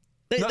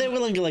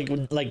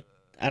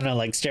I don't know,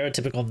 like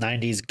stereotypical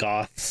 90s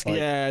goths. Like,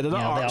 yeah, they're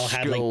not art they all school,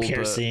 had like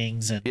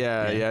piercings and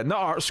yeah, not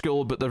art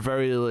school, but they're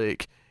very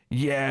like,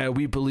 yeah,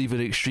 we believe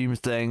in extreme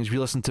things. We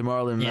listen to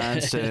Marilyn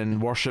Manson,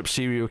 worship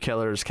serial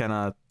killers kind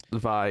of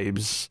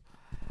vibes.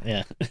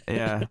 Yeah.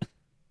 Yeah.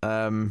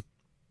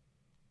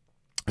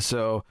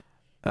 So,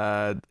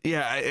 if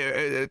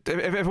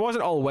it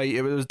wasn't all white,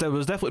 there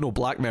was definitely no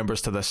black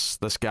members to this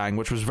gang,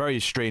 which was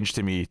very strange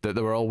to me that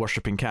they were all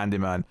worshipping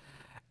Candyman.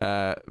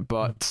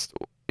 But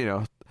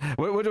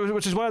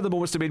which is one of the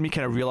moments that made me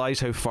kind of realize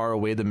how far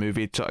away the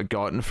movie had sort of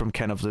gotten from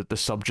kind of the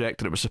subject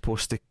that it was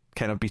supposed to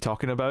kind of be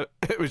talking about.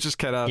 It was just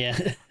kind of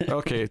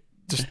okay,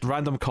 just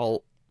random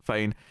cult,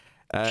 fine.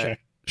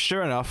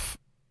 Sure enough,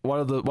 one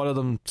of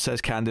them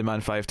says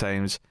Candyman 5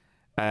 times,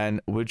 and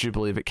would you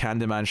believe it,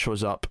 Candyman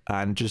shows up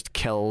and just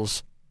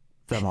kills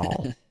them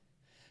all.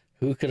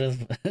 Who could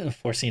have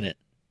foreseen it?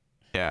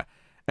 Yeah.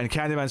 And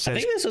Candyman says, I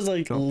think this was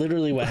like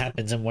literally what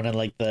happens in one of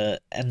like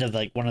the end of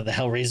like one of the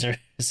Hellraiser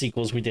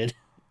sequels we did.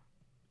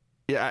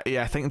 Yeah,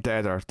 I think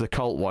Deader, the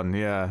cult one,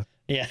 yeah.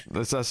 Yeah.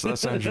 That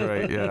sounds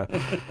right, yeah.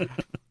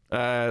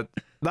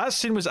 That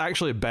scene was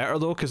actually better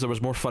though, because there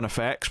was more fun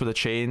effects with the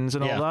chains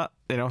and all that.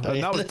 And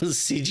that was those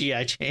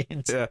CGI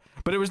chains. Yeah,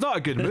 but it was not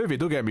a good movie.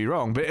 Don't get me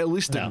wrong, but at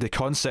least the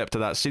concept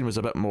of that scene was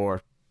a bit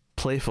more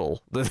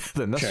playful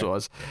than this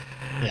was.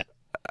 Yeah.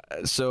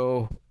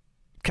 So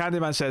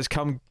Candyman says,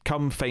 "Come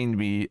find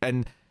me,"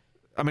 and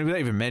I mean we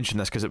didn't even mention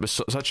this because it was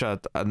such a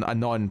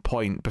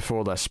non-point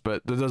before this,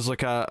 but there's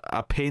like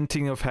a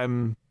painting of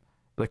him,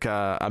 like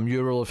a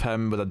mural of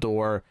him with a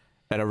door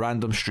in a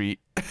random street.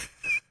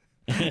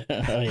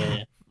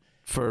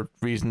 For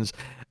reasons,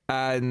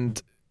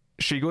 and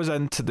she goes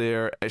into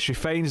there. She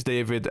finds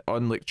David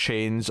on like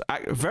chains,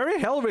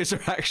 very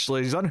Hellraiser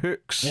actually. He's on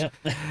hooks.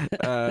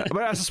 But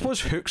I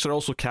suppose hooks are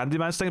also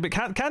Candyman's thing. But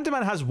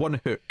Candyman has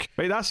one hook,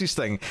 right? That's his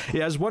thing. He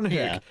has one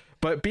hook.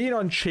 But being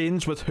on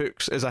chains with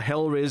hooks is a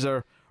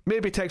Hellraiser,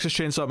 maybe Texas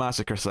Chainsaw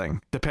Massacre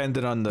thing,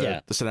 depending on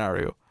the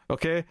scenario.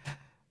 Okay,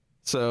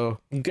 so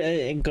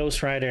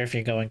Ghost Rider if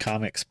you're going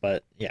comics,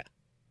 but yeah,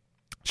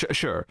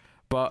 sure.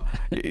 But,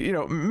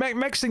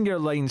 mixing your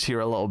lines here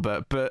a little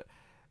bit. But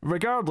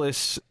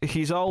regardless,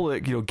 he's all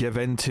like, give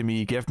in to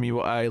me, give me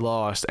what I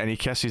lost. And he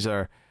kisses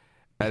her.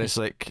 And it's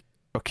like,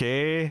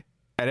 okay.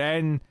 And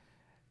then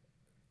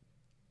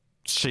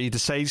she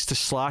decides to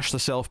slash the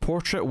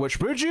self-portrait,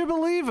 which, would you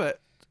believe it,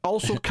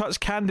 also cuts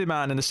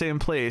Candyman in the same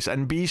place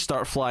and bees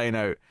start flying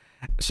out.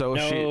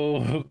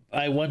 So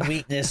my one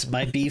weakness,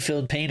 my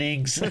bee-filled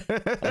paintings.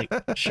 Like,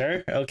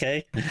 sure,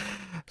 okay.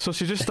 So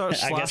she just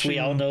starts slashing. I guess we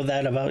all know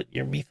that about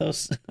your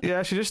mythos.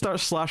 Yeah, she just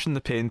starts slashing the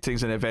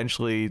paintings, and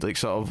eventually, like,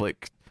 sort of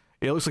like,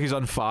 it looks like he's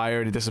on fire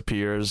and he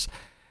disappears.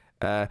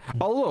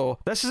 Although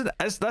this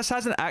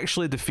hasn't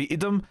actually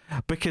defeated him,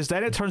 because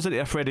then it turns into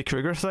a Freddy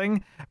Krueger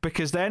thing,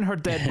 because then her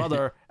dead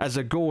mother as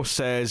a ghost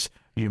says,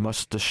 "You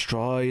must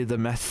destroy the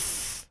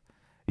myth,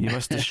 you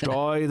must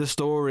destroy the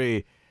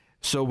story."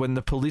 So when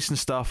the police and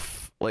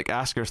stuff like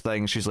ask her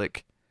things, she's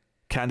like,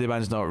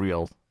 Candyman's not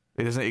real,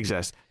 it doesn't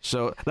exist.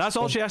 So that's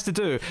all she has to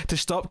do to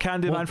stop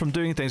Candyman from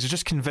doing things, is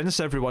just convince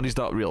everyone he's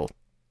not real.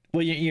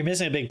 Well, you're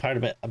missing a big part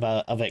of it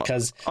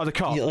because the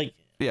cop,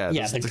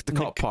 the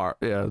cop part,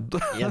 yeah.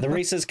 Yeah, the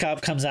racist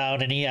cop comes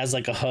out and he has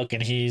like a hook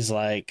and he's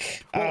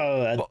like,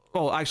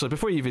 well, actually,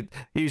 before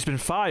he's been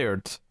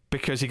fired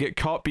because he get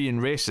caught being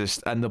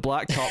racist, and the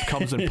black cop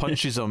comes and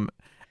punches him,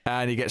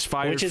 and he gets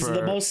fired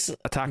for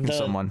attacking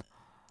someone.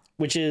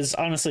 Which is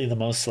honestly the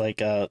most like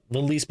the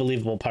least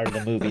believable part of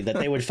the movie, that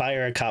they would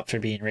fire a cop for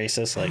being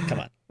racist. Like,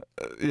 come on.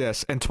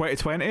 Yes, in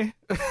 2020.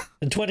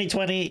 In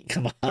 2020,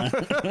 come on.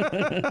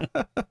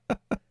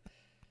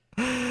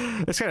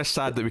 It's kind of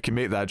sad that we can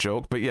make that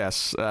joke, but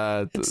yes,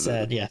 it's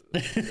sad, yeah.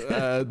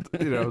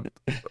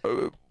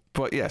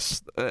 But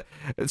yes,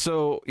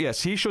 so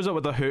yes, he shows up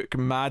with a hook,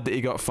 mad that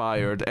he got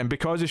fired, and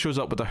because he shows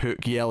up with a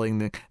hook, yelling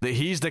that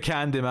he's the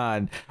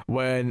Candyman,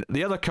 when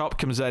the other cop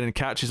comes in and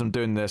catches him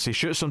doing this, he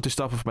shoots him to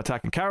stop him from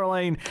attacking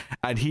Caroline,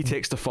 and he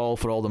takes the fall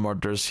for all the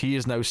murders. He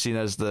is now seen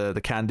as the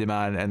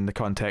Candyman in the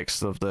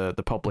context of the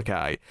public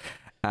eye,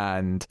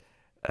 and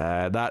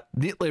that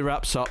neatly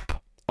wraps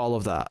up all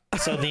of that.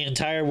 So the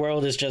entire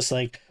world is just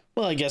like,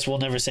 well, I guess we'll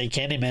never say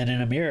Candyman in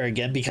a mirror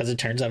again, because it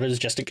turns out it was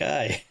just a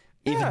guy.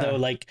 Yeah. Even though,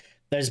 like,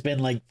 there's been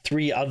like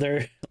 3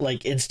 other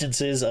like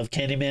instances of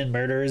Candyman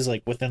murders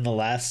like within the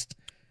last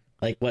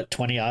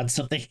 20 odd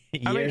something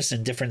years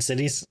in different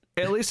cities.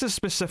 At least it's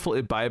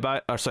specifically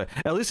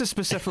at least it's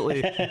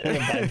specifically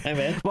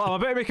well, I'm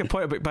about to make a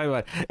point about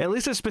Bye-Bye. At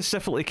least it's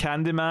specifically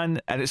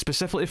Candyman, and it's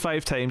specifically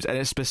 5 times, and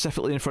it's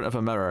specifically in front of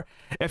a mirror.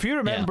 If you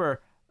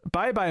remember,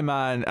 Bye-Bye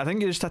Man, I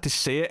think you just had to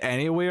say it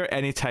anywhere,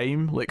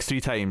 anytime, like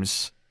 3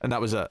 times. And that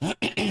was it.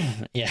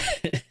 Yeah,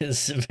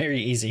 it's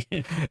very easy.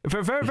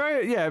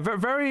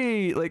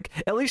 Very, like,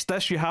 at least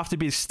this, you have to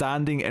be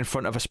standing in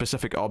front of a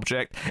specific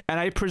object. And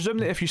I presume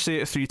that if you say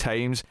it 3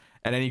 times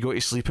and then you go to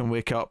sleep and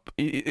wake up,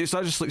 it's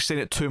not just like saying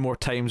it 2 more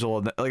times.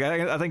 Like,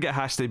 I think it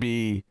has to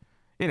be,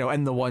 in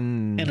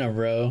a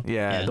row.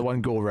 Yeah, the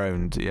one go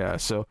round. Yeah.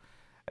 So,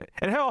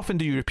 and how often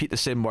do you repeat the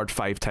same word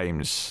 5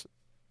 times?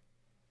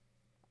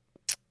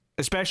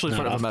 Especially in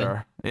front of a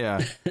mirror.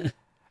 Yeah.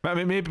 I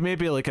mean,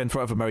 maybe like in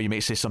front of a mirror, you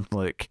might say something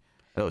like,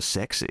 "Oh,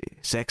 sexy,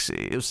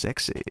 it was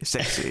sexy."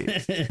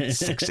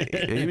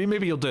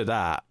 Maybe you'll do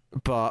that,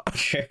 but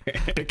sure.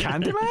 But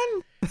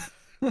Candyman?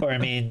 Or I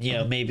mean,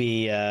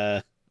 maybe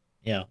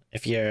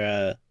if you're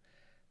a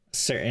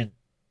certain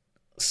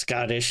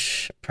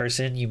Scottish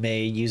person, you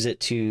may use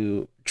it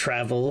to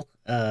travel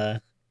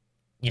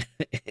in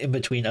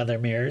between other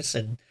mirrors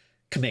and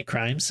commit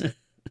crimes.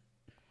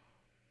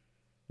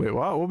 Wait,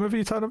 what? What movie are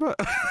you talking about?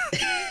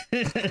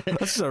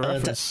 That's a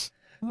reference.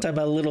 Talking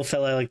about a little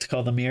fella I like to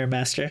call the Mirror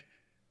Master.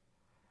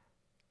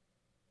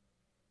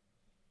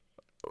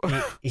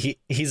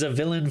 He's a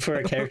villain for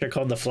a character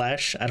called the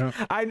Flash.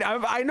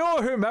 I know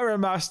who Mirror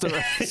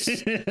Master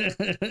is.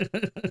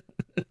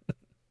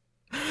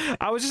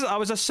 I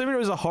was assuming it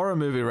was a horror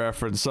movie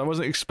reference. I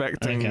wasn't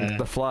expecting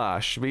the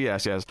Flash. But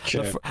yes.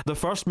 Sure. The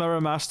first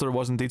Mirror Master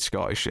was indeed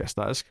Scottish. Yes,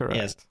 that is correct.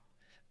 Yes.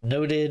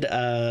 Noted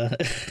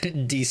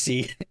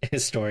DC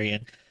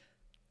historian.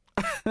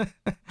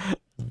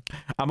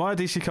 I'm on a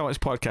DC Comics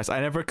podcast. I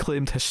never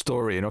claimed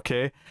historian,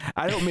 okay?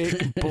 I don't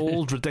make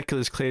bold,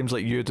 ridiculous claims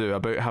like you do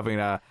about having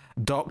a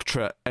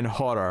doctorate in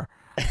horror.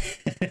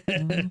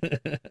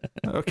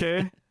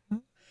 Okay?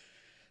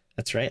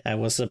 That's right. I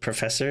was a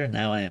professor.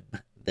 Now I am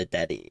the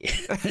daddy.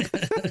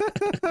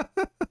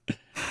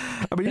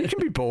 I mean, you can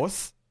be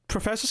both.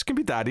 Professors can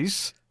be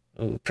daddies.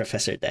 Oh,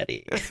 Professor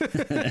Daddy.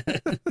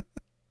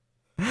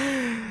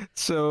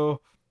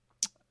 So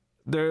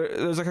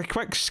there's like a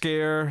quick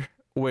scare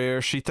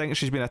where she thinks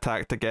she's been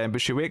attacked again,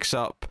 but she wakes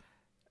up.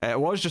 It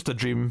was just a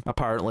dream,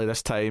 apparently,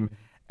 this time.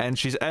 And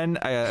she's in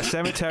a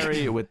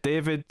cemetery with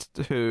David,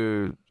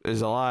 who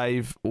is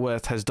alive,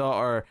 with his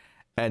daughter,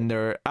 and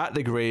they're at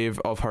the grave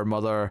of her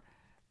mother.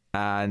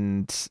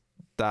 And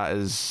that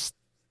is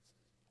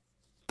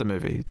the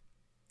movie.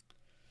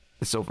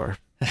 It's over,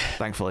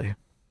 thankfully.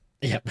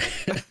 Yep.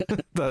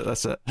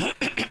 That's it.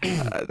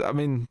 I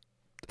mean,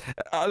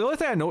 the only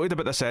thing I noted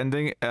about this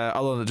ending,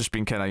 other than it just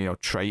being kind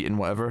of, trite and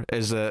whatever,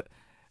 is that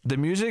the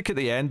music at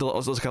the end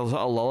is like a sort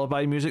of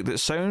lullaby music that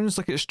sounds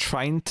like it's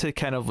trying to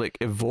kind of like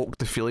evoke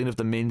the feeling of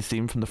the main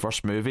theme from the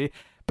first movie.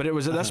 But it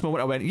was at this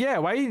moment I went, yeah,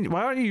 why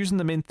aren't you using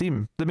the main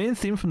theme? The main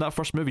theme from that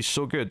first movie is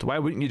so good. Why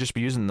wouldn't you just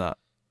be using that?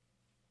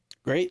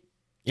 Great.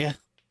 Yeah.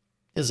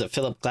 Is it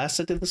Philip Glass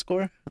that did the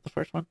score? The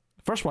first one?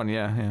 First one,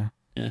 yeah.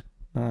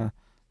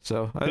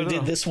 So who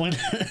did this one?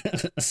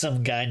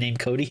 Some guy named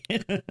Cody.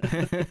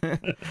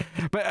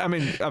 But I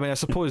mean, I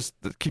suppose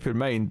keep in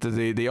mind that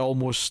they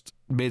almost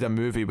made a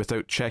movie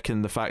without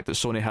checking the fact that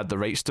Sony had the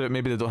rights to it.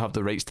 Maybe they don't have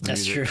the rights to the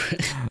music.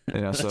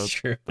 That's true. That's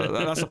true.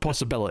 That's a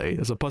possibility.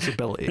 There's a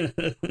possibility.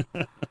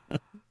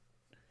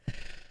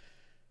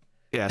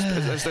 Yeah,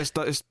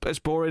 it's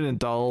boring and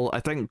dull. I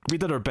think we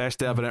did our best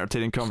to have an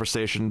entertaining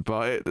conversation,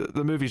 but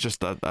the movie's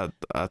just a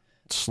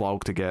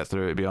slog to get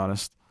through, to be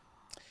honest.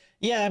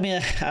 Yeah, I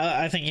mean,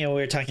 I think we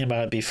were talking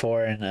about it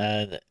before,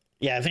 and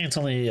yeah, I think it's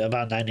only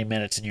about 90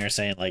 minutes, and you were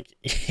saying like,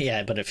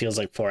 yeah, but it feels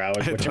like 4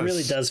 hours, which it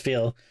really does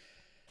feel,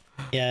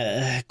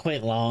 yeah,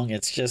 quite long.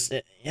 It's just,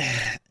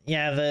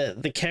 yeah,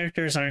 the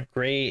characters aren't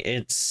great.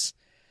 It's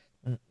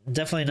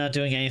definitely not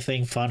doing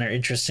anything fun or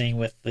interesting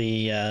with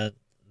the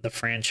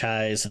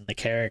franchise and the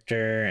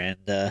character,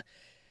 and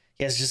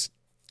yeah,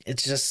 it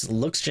just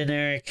looks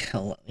generic.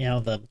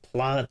 The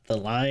plot, the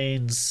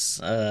lines,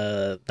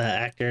 the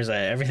actors,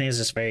 everything is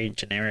just very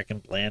generic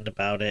and bland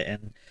about it.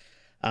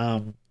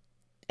 And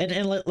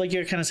like you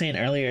were kind of saying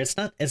earlier, it's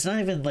not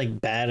even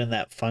like bad in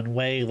that fun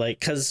way. Like,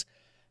 cause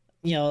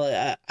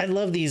I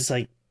love these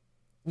like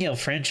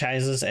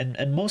franchises,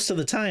 and most of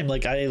the time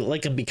like I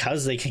like them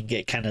because they can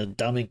get kind of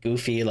dumb and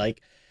goofy.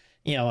 Like,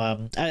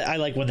 I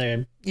like when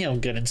they're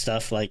good and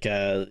stuff. Like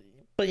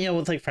but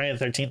with like Friday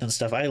the 13th and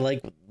stuff, I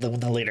like when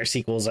the later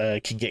sequels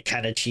can get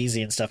kind of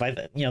cheesy and stuff.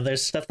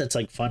 There's stuff that's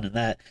like fun in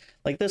that.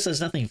 Like, this is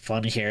nothing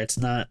fun here. It's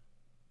not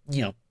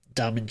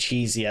dumb and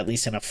cheesy, at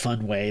least in a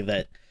fun way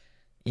that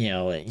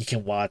you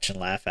can watch and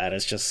laugh at.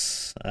 It's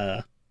just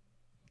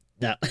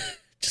not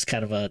just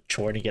kind of a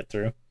chore to get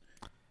through.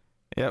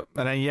 Yep,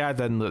 and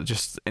then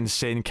just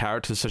insane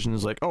character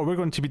decisions like, oh, we're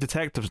going to be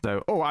detectives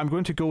now. Oh, I'm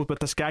going to go with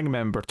this gang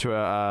member to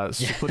a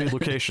secluded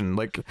location.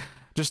 Like,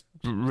 just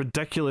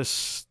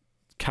ridiculous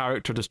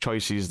character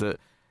choices that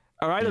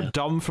are either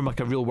dumb from like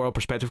a real world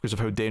perspective because of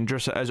how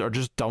dangerous it is, or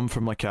just dumb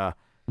from like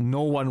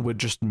no one would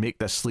just make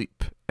this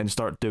leap and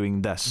start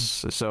doing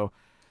this. So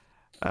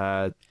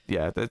yeah,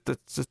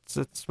 it's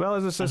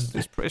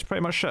pretty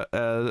much shit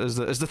is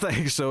the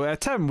thing. So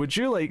Tim, would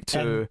you like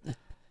to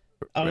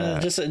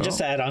just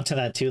to add on to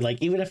that too,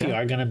 like, even if you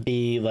are gonna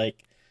be like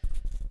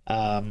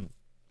kind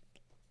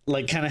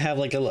of have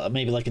like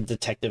maybe like a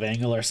detective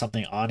angle or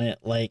something on it,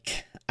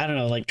 like, I don't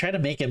know, like, try to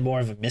make it more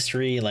of a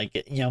mystery,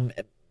 like,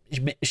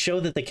 show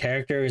that the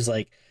character is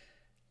like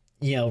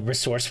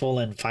resourceful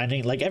and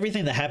finding, like,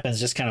 everything that happens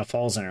just kind of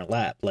falls in her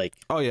lap. Like,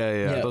 oh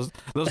yeah.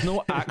 There's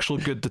no actual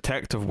good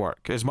detective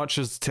work as much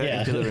as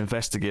technically they're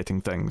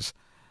investigating things.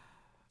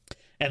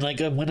 And like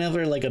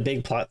whenever like a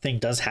big plot thing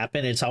does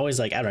happen, it's always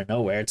like out of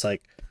nowhere. It's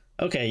like,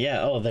 okay,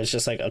 yeah, oh, there's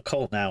just like a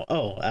cult now.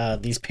 Oh,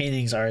 these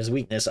paintings are his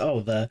weakness.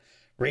 Oh, the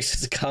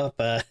racist cop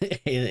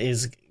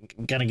is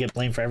gonna get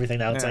blamed for everything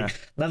now. It's like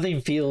nothing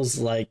feels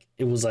like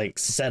it was like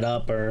set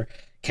up or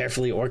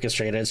carefully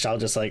orchestrated. It's all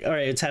just like, all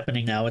right, it's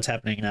happening now.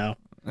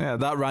 Yeah,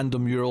 that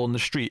random mural on the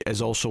street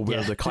is also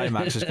where the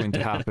climax is going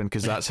to happen,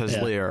 because that's his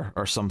lair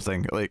or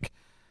something. Like,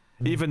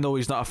 even though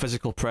he's not a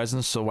physical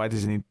presence, so why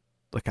does he need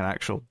like an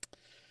actual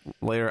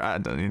layer?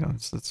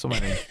 It's so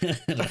many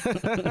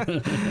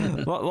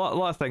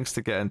lot of things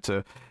to get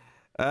into.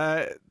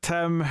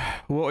 Tim,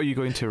 what are you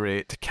going to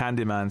rate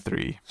Candyman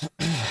 3?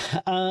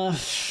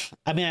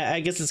 I mean, I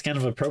guess it's kind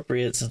of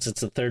appropriate since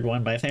it's the third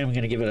one, but I think I'm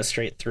going to give it a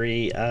straight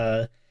 3.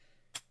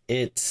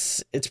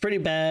 It's pretty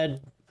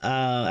bad.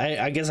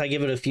 I guess I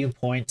give it a few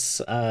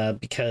points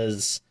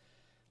because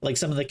like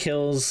some of the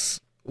kills,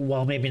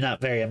 while maybe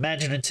not very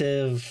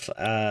imaginative,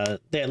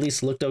 they at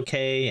least looked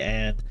okay,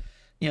 and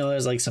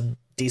there's like some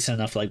decent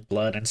enough like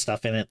blood and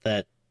stuff in it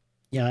that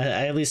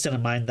I at least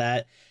didn't mind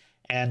that.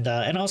 And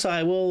also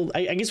I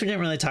guess we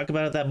didn't really talk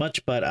about it that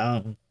much, but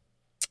I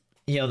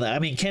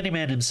mean,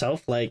 Candyman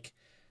himself, like,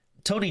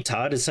 Tony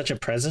Todd is such a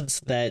presence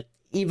that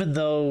even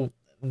though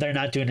they're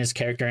not doing his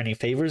character any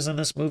favors in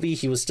this movie,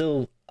 he was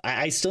still,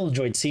 I still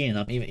enjoyed seeing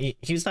him. He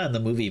was not in the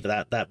movie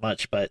that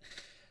much, but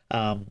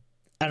I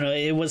don't know,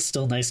 it was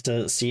still nice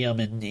to see him,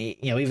 and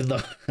even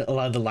though a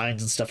lot of the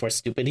lines and stuff were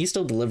stupid, he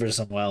still delivers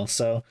them well.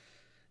 So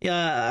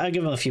yeah, I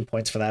give him a few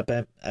points for that.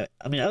 But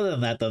I mean, other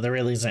than that though, there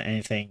really isn't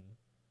anything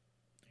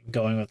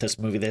going with this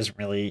movie. There isn't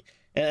really,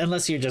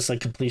 unless you're just a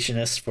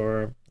completionist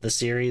for the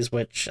series,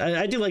 which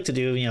I do like to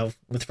do.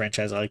 With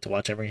franchise, I like to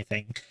watch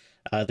everything,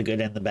 the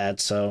good and the bad.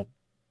 So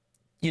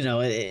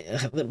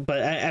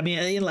but I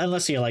mean,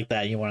 unless you're like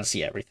that, you want to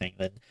see everything,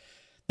 then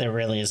there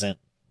really isn't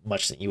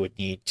much that you would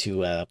need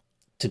to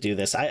do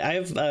this. I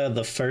have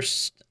the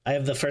first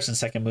and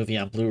second movie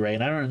on Blu-ray,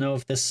 and I don't know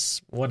if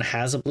this one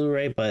has a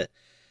Blu-ray, but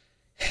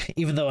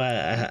even though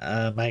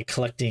my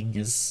collecting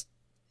is,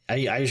 I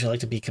usually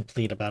like to be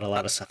complete about a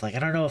lot of stuff. Like, I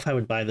don't know if I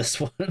would buy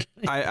this one.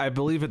 I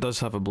believe it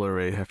does have a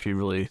Blu-ray if you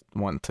really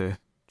want to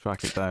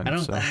track it down. I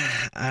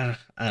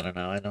don't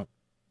know.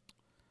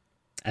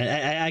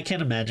 I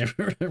can't imagine.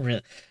 I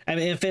mean,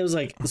 if it was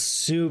like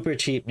super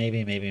cheap,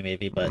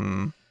 maybe, but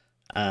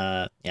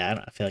I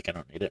feel like I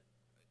don't need it.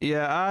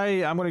 Yeah,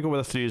 I'm going to go with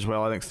a 3 as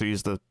well. I think 3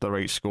 is the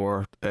right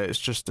score. It's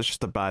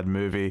just a bad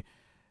movie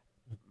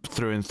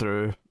through and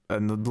through,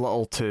 and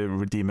little to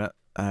redeem it.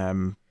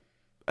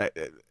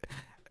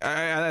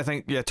 I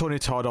think, yeah, Tony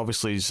Todd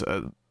obviously has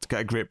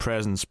got a great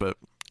presence, but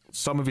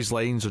some of his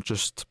lines are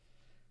just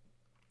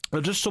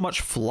so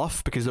much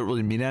fluff because they don't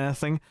really mean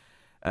anything.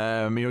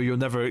 You'll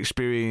never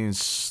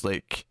experience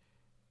like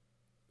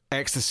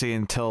ecstasy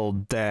until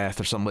death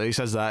or something. He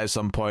says that at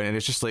some point, and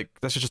it's just like,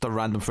 this is just a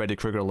random Freddy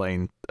Krueger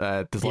line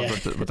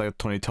delivered without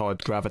Tony Todd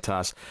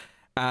gravitas.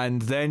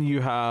 And then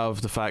you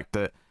have the fact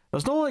that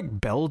there's no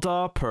like build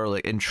up or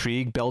like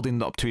intrigue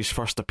building up to his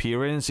first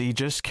appearance. He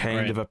just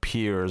kind of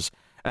appears,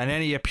 and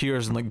then he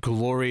appears in like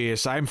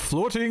glorious, I'm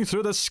floating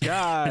through the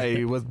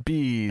sky with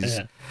bees,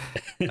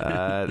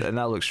 and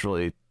that looks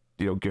really,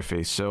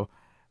 goofy. So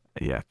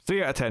yeah,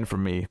 3 out of 10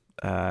 from me.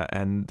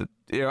 And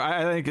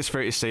I think it's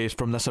fair to say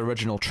from this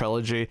original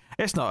trilogy,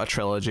 it's not a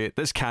trilogy.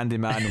 This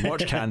Candyman,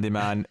 watch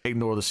Candyman,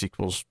 ignore the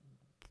sequels,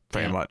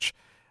 pretty much.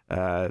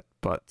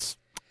 But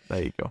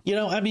there you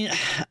go. I mean,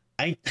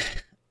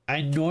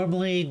 I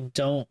normally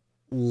don't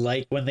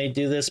like when they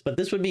do this, but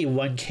this would be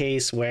one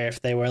case where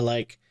if they were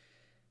like,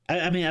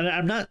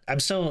 I'm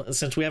still,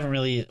 since we haven't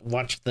really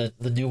watched the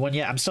new one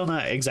yet, I'm still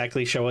not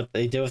exactly sure what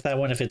they do with that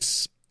one, if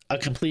it's a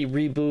complete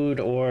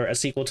reboot or a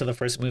sequel to the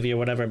first movie or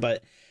whatever,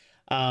 but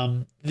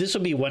this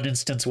would be one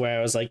instance where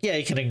I was like, yeah,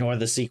 you can ignore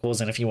the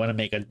sequels, and if you want to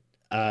make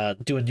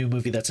do a new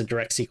movie that's a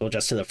direct sequel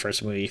just to the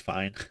first movie,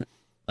 fine.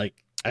 Like,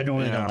 I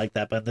normally don't like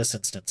that, but in this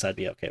instance, I'd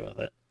be okay with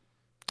it.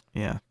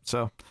 Yeah,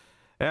 so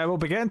we'll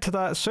be getting to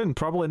that soon,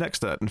 probably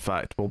next in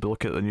fact. We'll be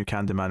looking at the new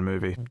Candyman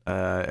movie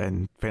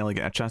and finally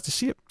getting a chance to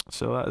see it,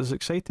 so that is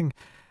exciting.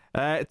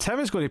 Tim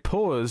is going to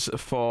pose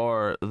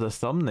for the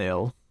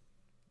thumbnail,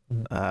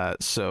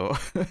 so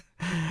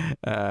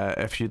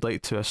if you'd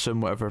like to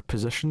assume whatever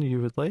position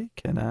you would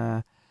like,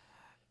 and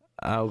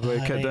I'll go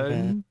cut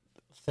down.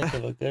 Think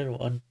of a good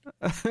one.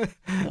 Oh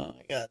my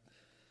god.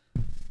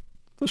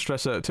 Don't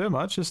stress out too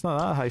much, it's not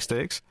that high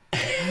stakes.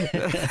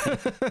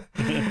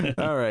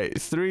 All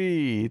right,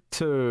 3,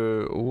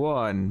 2,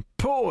 1,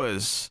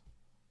 pose.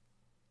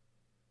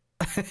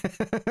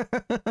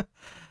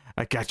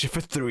 I got you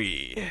for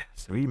 3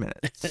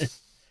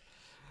 minutes.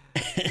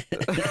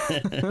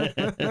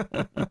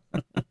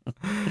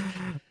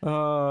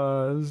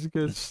 Oh, this is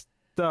good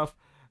stuff.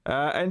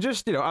 And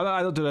just,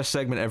 I don't do this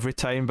segment every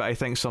time, but I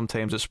think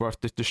sometimes it's worth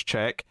to just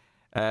check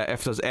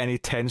if there's any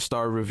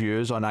 10-star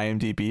reviews on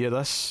IMDb of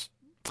this.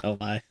 Oh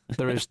my.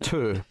 There is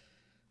 2.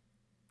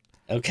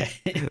 Okay.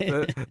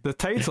 the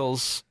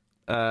titles.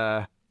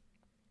 So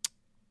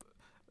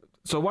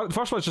the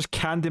first one is just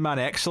Candyman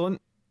Excellent.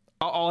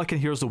 All I can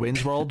hear is the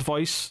Wayne's World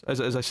voice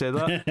as I say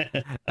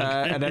that.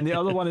 And then the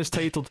other one is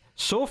titled,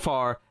 So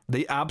Far,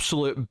 the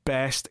Absolute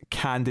Best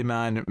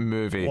Candyman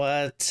Movie.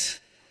 What?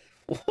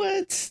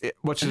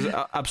 Which is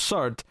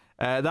absurd.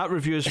 That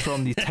review is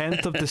from the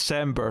 10th of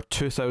December,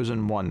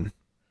 2001.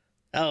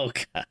 Oh,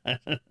 God.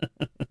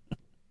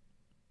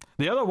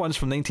 The other one's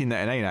from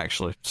 1999,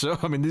 actually. So,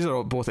 I mean, these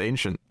are both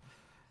ancient.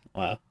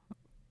 Wow.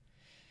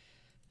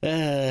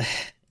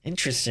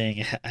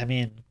 Interesting. I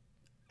mean,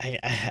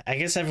 I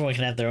guess everyone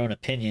can have their own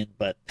opinion,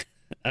 but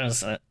I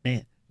don't know,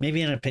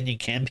 maybe an opinion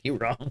can be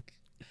wrong.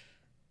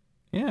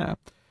 Yeah.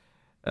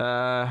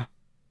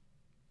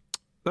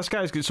 This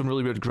guy's got some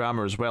really weird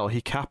grammar as well. He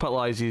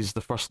capitalizes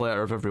the first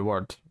letter of every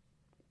word.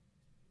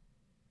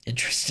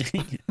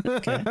 Interesting.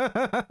 Okay.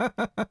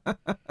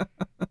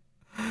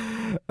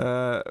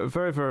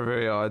 Very, very,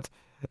 very odd.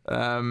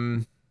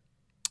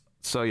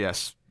 So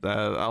yes,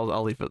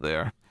 I'll leave it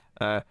there.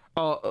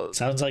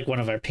 Sounds like one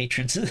of our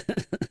patrons.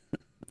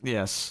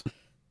 Yes.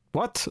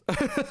 What? Well,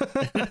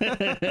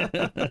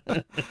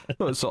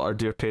 it's all our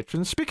dear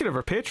patrons. Speaking of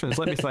our patrons,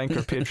 let me thank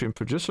our Patreon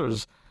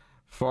producers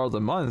for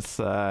the month.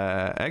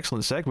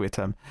 Excellent segue,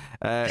 Tim.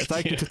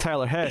 Thank you to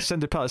Tyler Hess,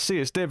 Cindy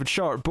Palacios, David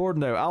Short, Board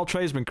Now, Al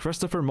Treisman,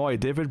 Christopher Moy,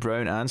 David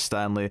Brown, and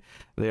Stanley.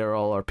 They are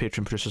all our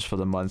Patreon producers for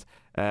the month.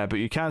 But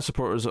you can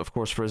support us, of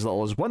course, for as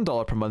little as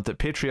 $1 per month at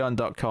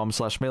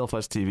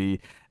patreon.com/MailFuzzTV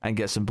and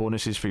get some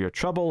bonuses for your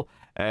trouble,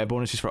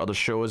 bonuses for other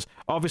shows.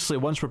 Obviously,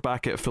 once we're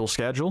back at full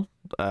schedule,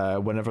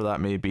 whenever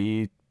that may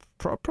be,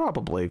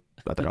 probably,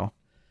 I don't know,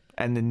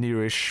 in the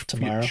nearish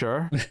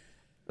future.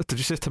 Did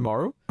you say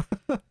tomorrow?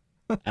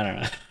 I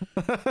don't know.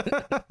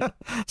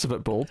 It's a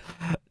bit bold.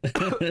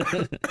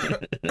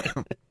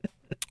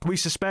 We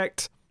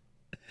suspect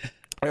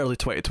early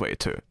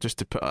 2022, just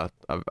to put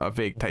a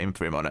vague time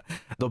frame on it.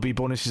 There'll be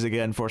bonuses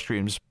again for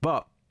streams,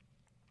 but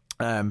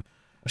I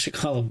should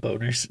call them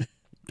boners.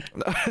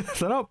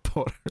 They're not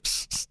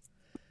boners.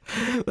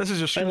 This is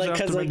just streams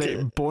after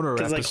midnight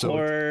boner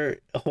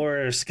episode. Like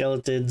horror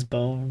skeletons,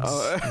 bones,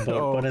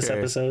 bonus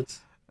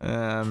episodes. There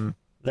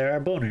are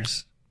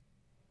boners.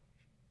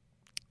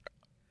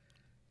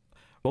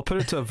 We'll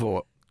put it to a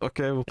vote.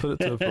 Okay, we'll put it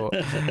to a vote.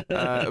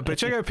 But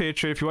check out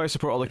Patreon if you want to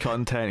support all the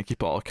content and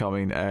keep it all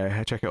coming.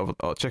 Check out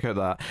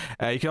that.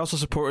 You can also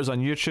support us on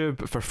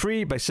YouTube for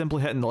free by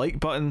simply hitting the like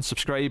button,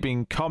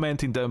 subscribing,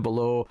 commenting down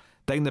below,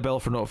 ding the bell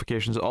for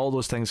notifications. All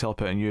those things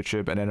help out on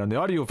YouTube. And then on the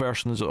audio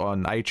versions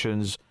on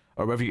iTunes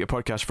or wherever you get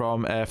your podcast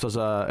from, if there's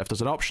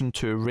an option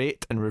to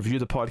rate and review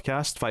the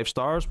podcast 5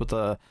 stars with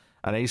a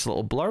nice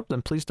little blurb,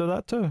 then please do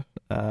that too.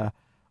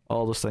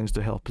 All those things do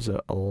help us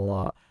out a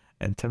lot.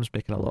 And Tim's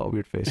making a lot of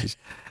weird faces.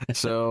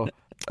 So,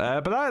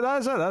 but that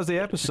is it. That was the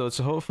episode.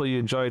 So hopefully you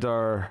enjoyed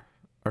our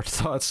our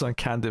thoughts on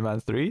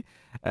Candyman 3,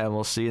 and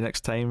we'll see you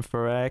next time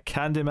for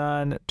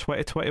Candyman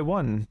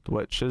 2021,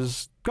 which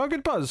has got a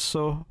good buzz,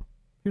 so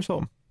here's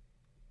home.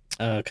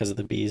 Because of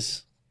the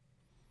bees.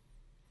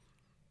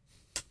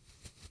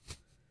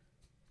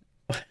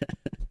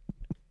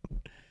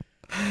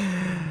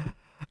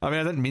 I mean,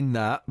 I didn't mean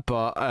that,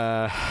 but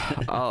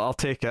I'll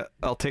take it.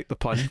 I'll take the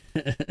pun.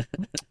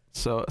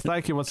 So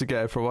thank you once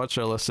again for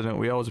watching or listening.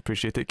 We always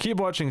appreciate it. Keep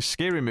watching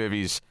scary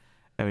movies,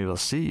 and we will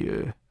see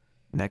you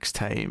next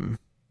time.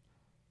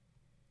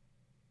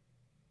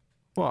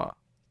 What?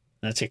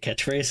 That's your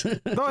catchphrase?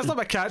 No, it's not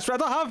my catchphrase. I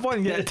don't have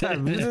one yet,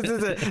 Tim.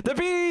 The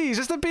bees!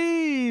 It's the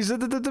bees!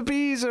 The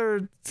bees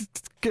are...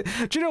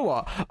 Do you know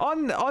what?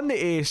 On the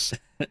Ace,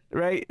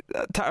 right?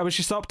 Well,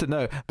 she stopped it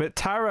now, but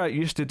Tara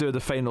used to do the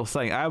final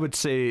thing. I would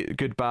say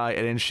goodbye,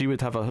 and then she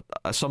would have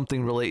a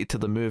something related to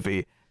the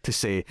movie to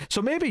say.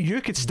 So maybe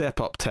you could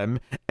step up, Tim,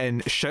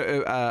 and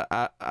shout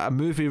out a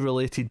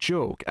movie-related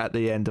joke at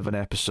the end of an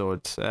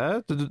episode.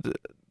 Yeah? Is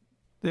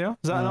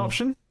that an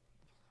option?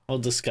 We'll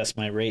discuss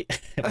my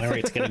rate. My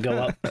rate's going to go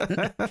up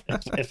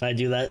if I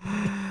do that.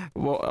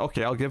 Well,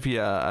 okay, I'll give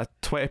you a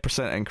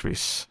 20%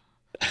 increase.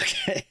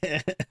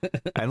 Okay.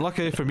 And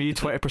luckily for me,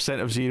 20%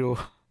 of 0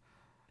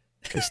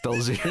 is still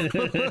 0.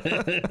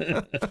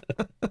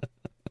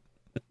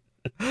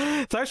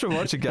 Thanks for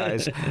watching,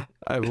 guys.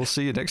 I will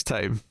see you next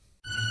time.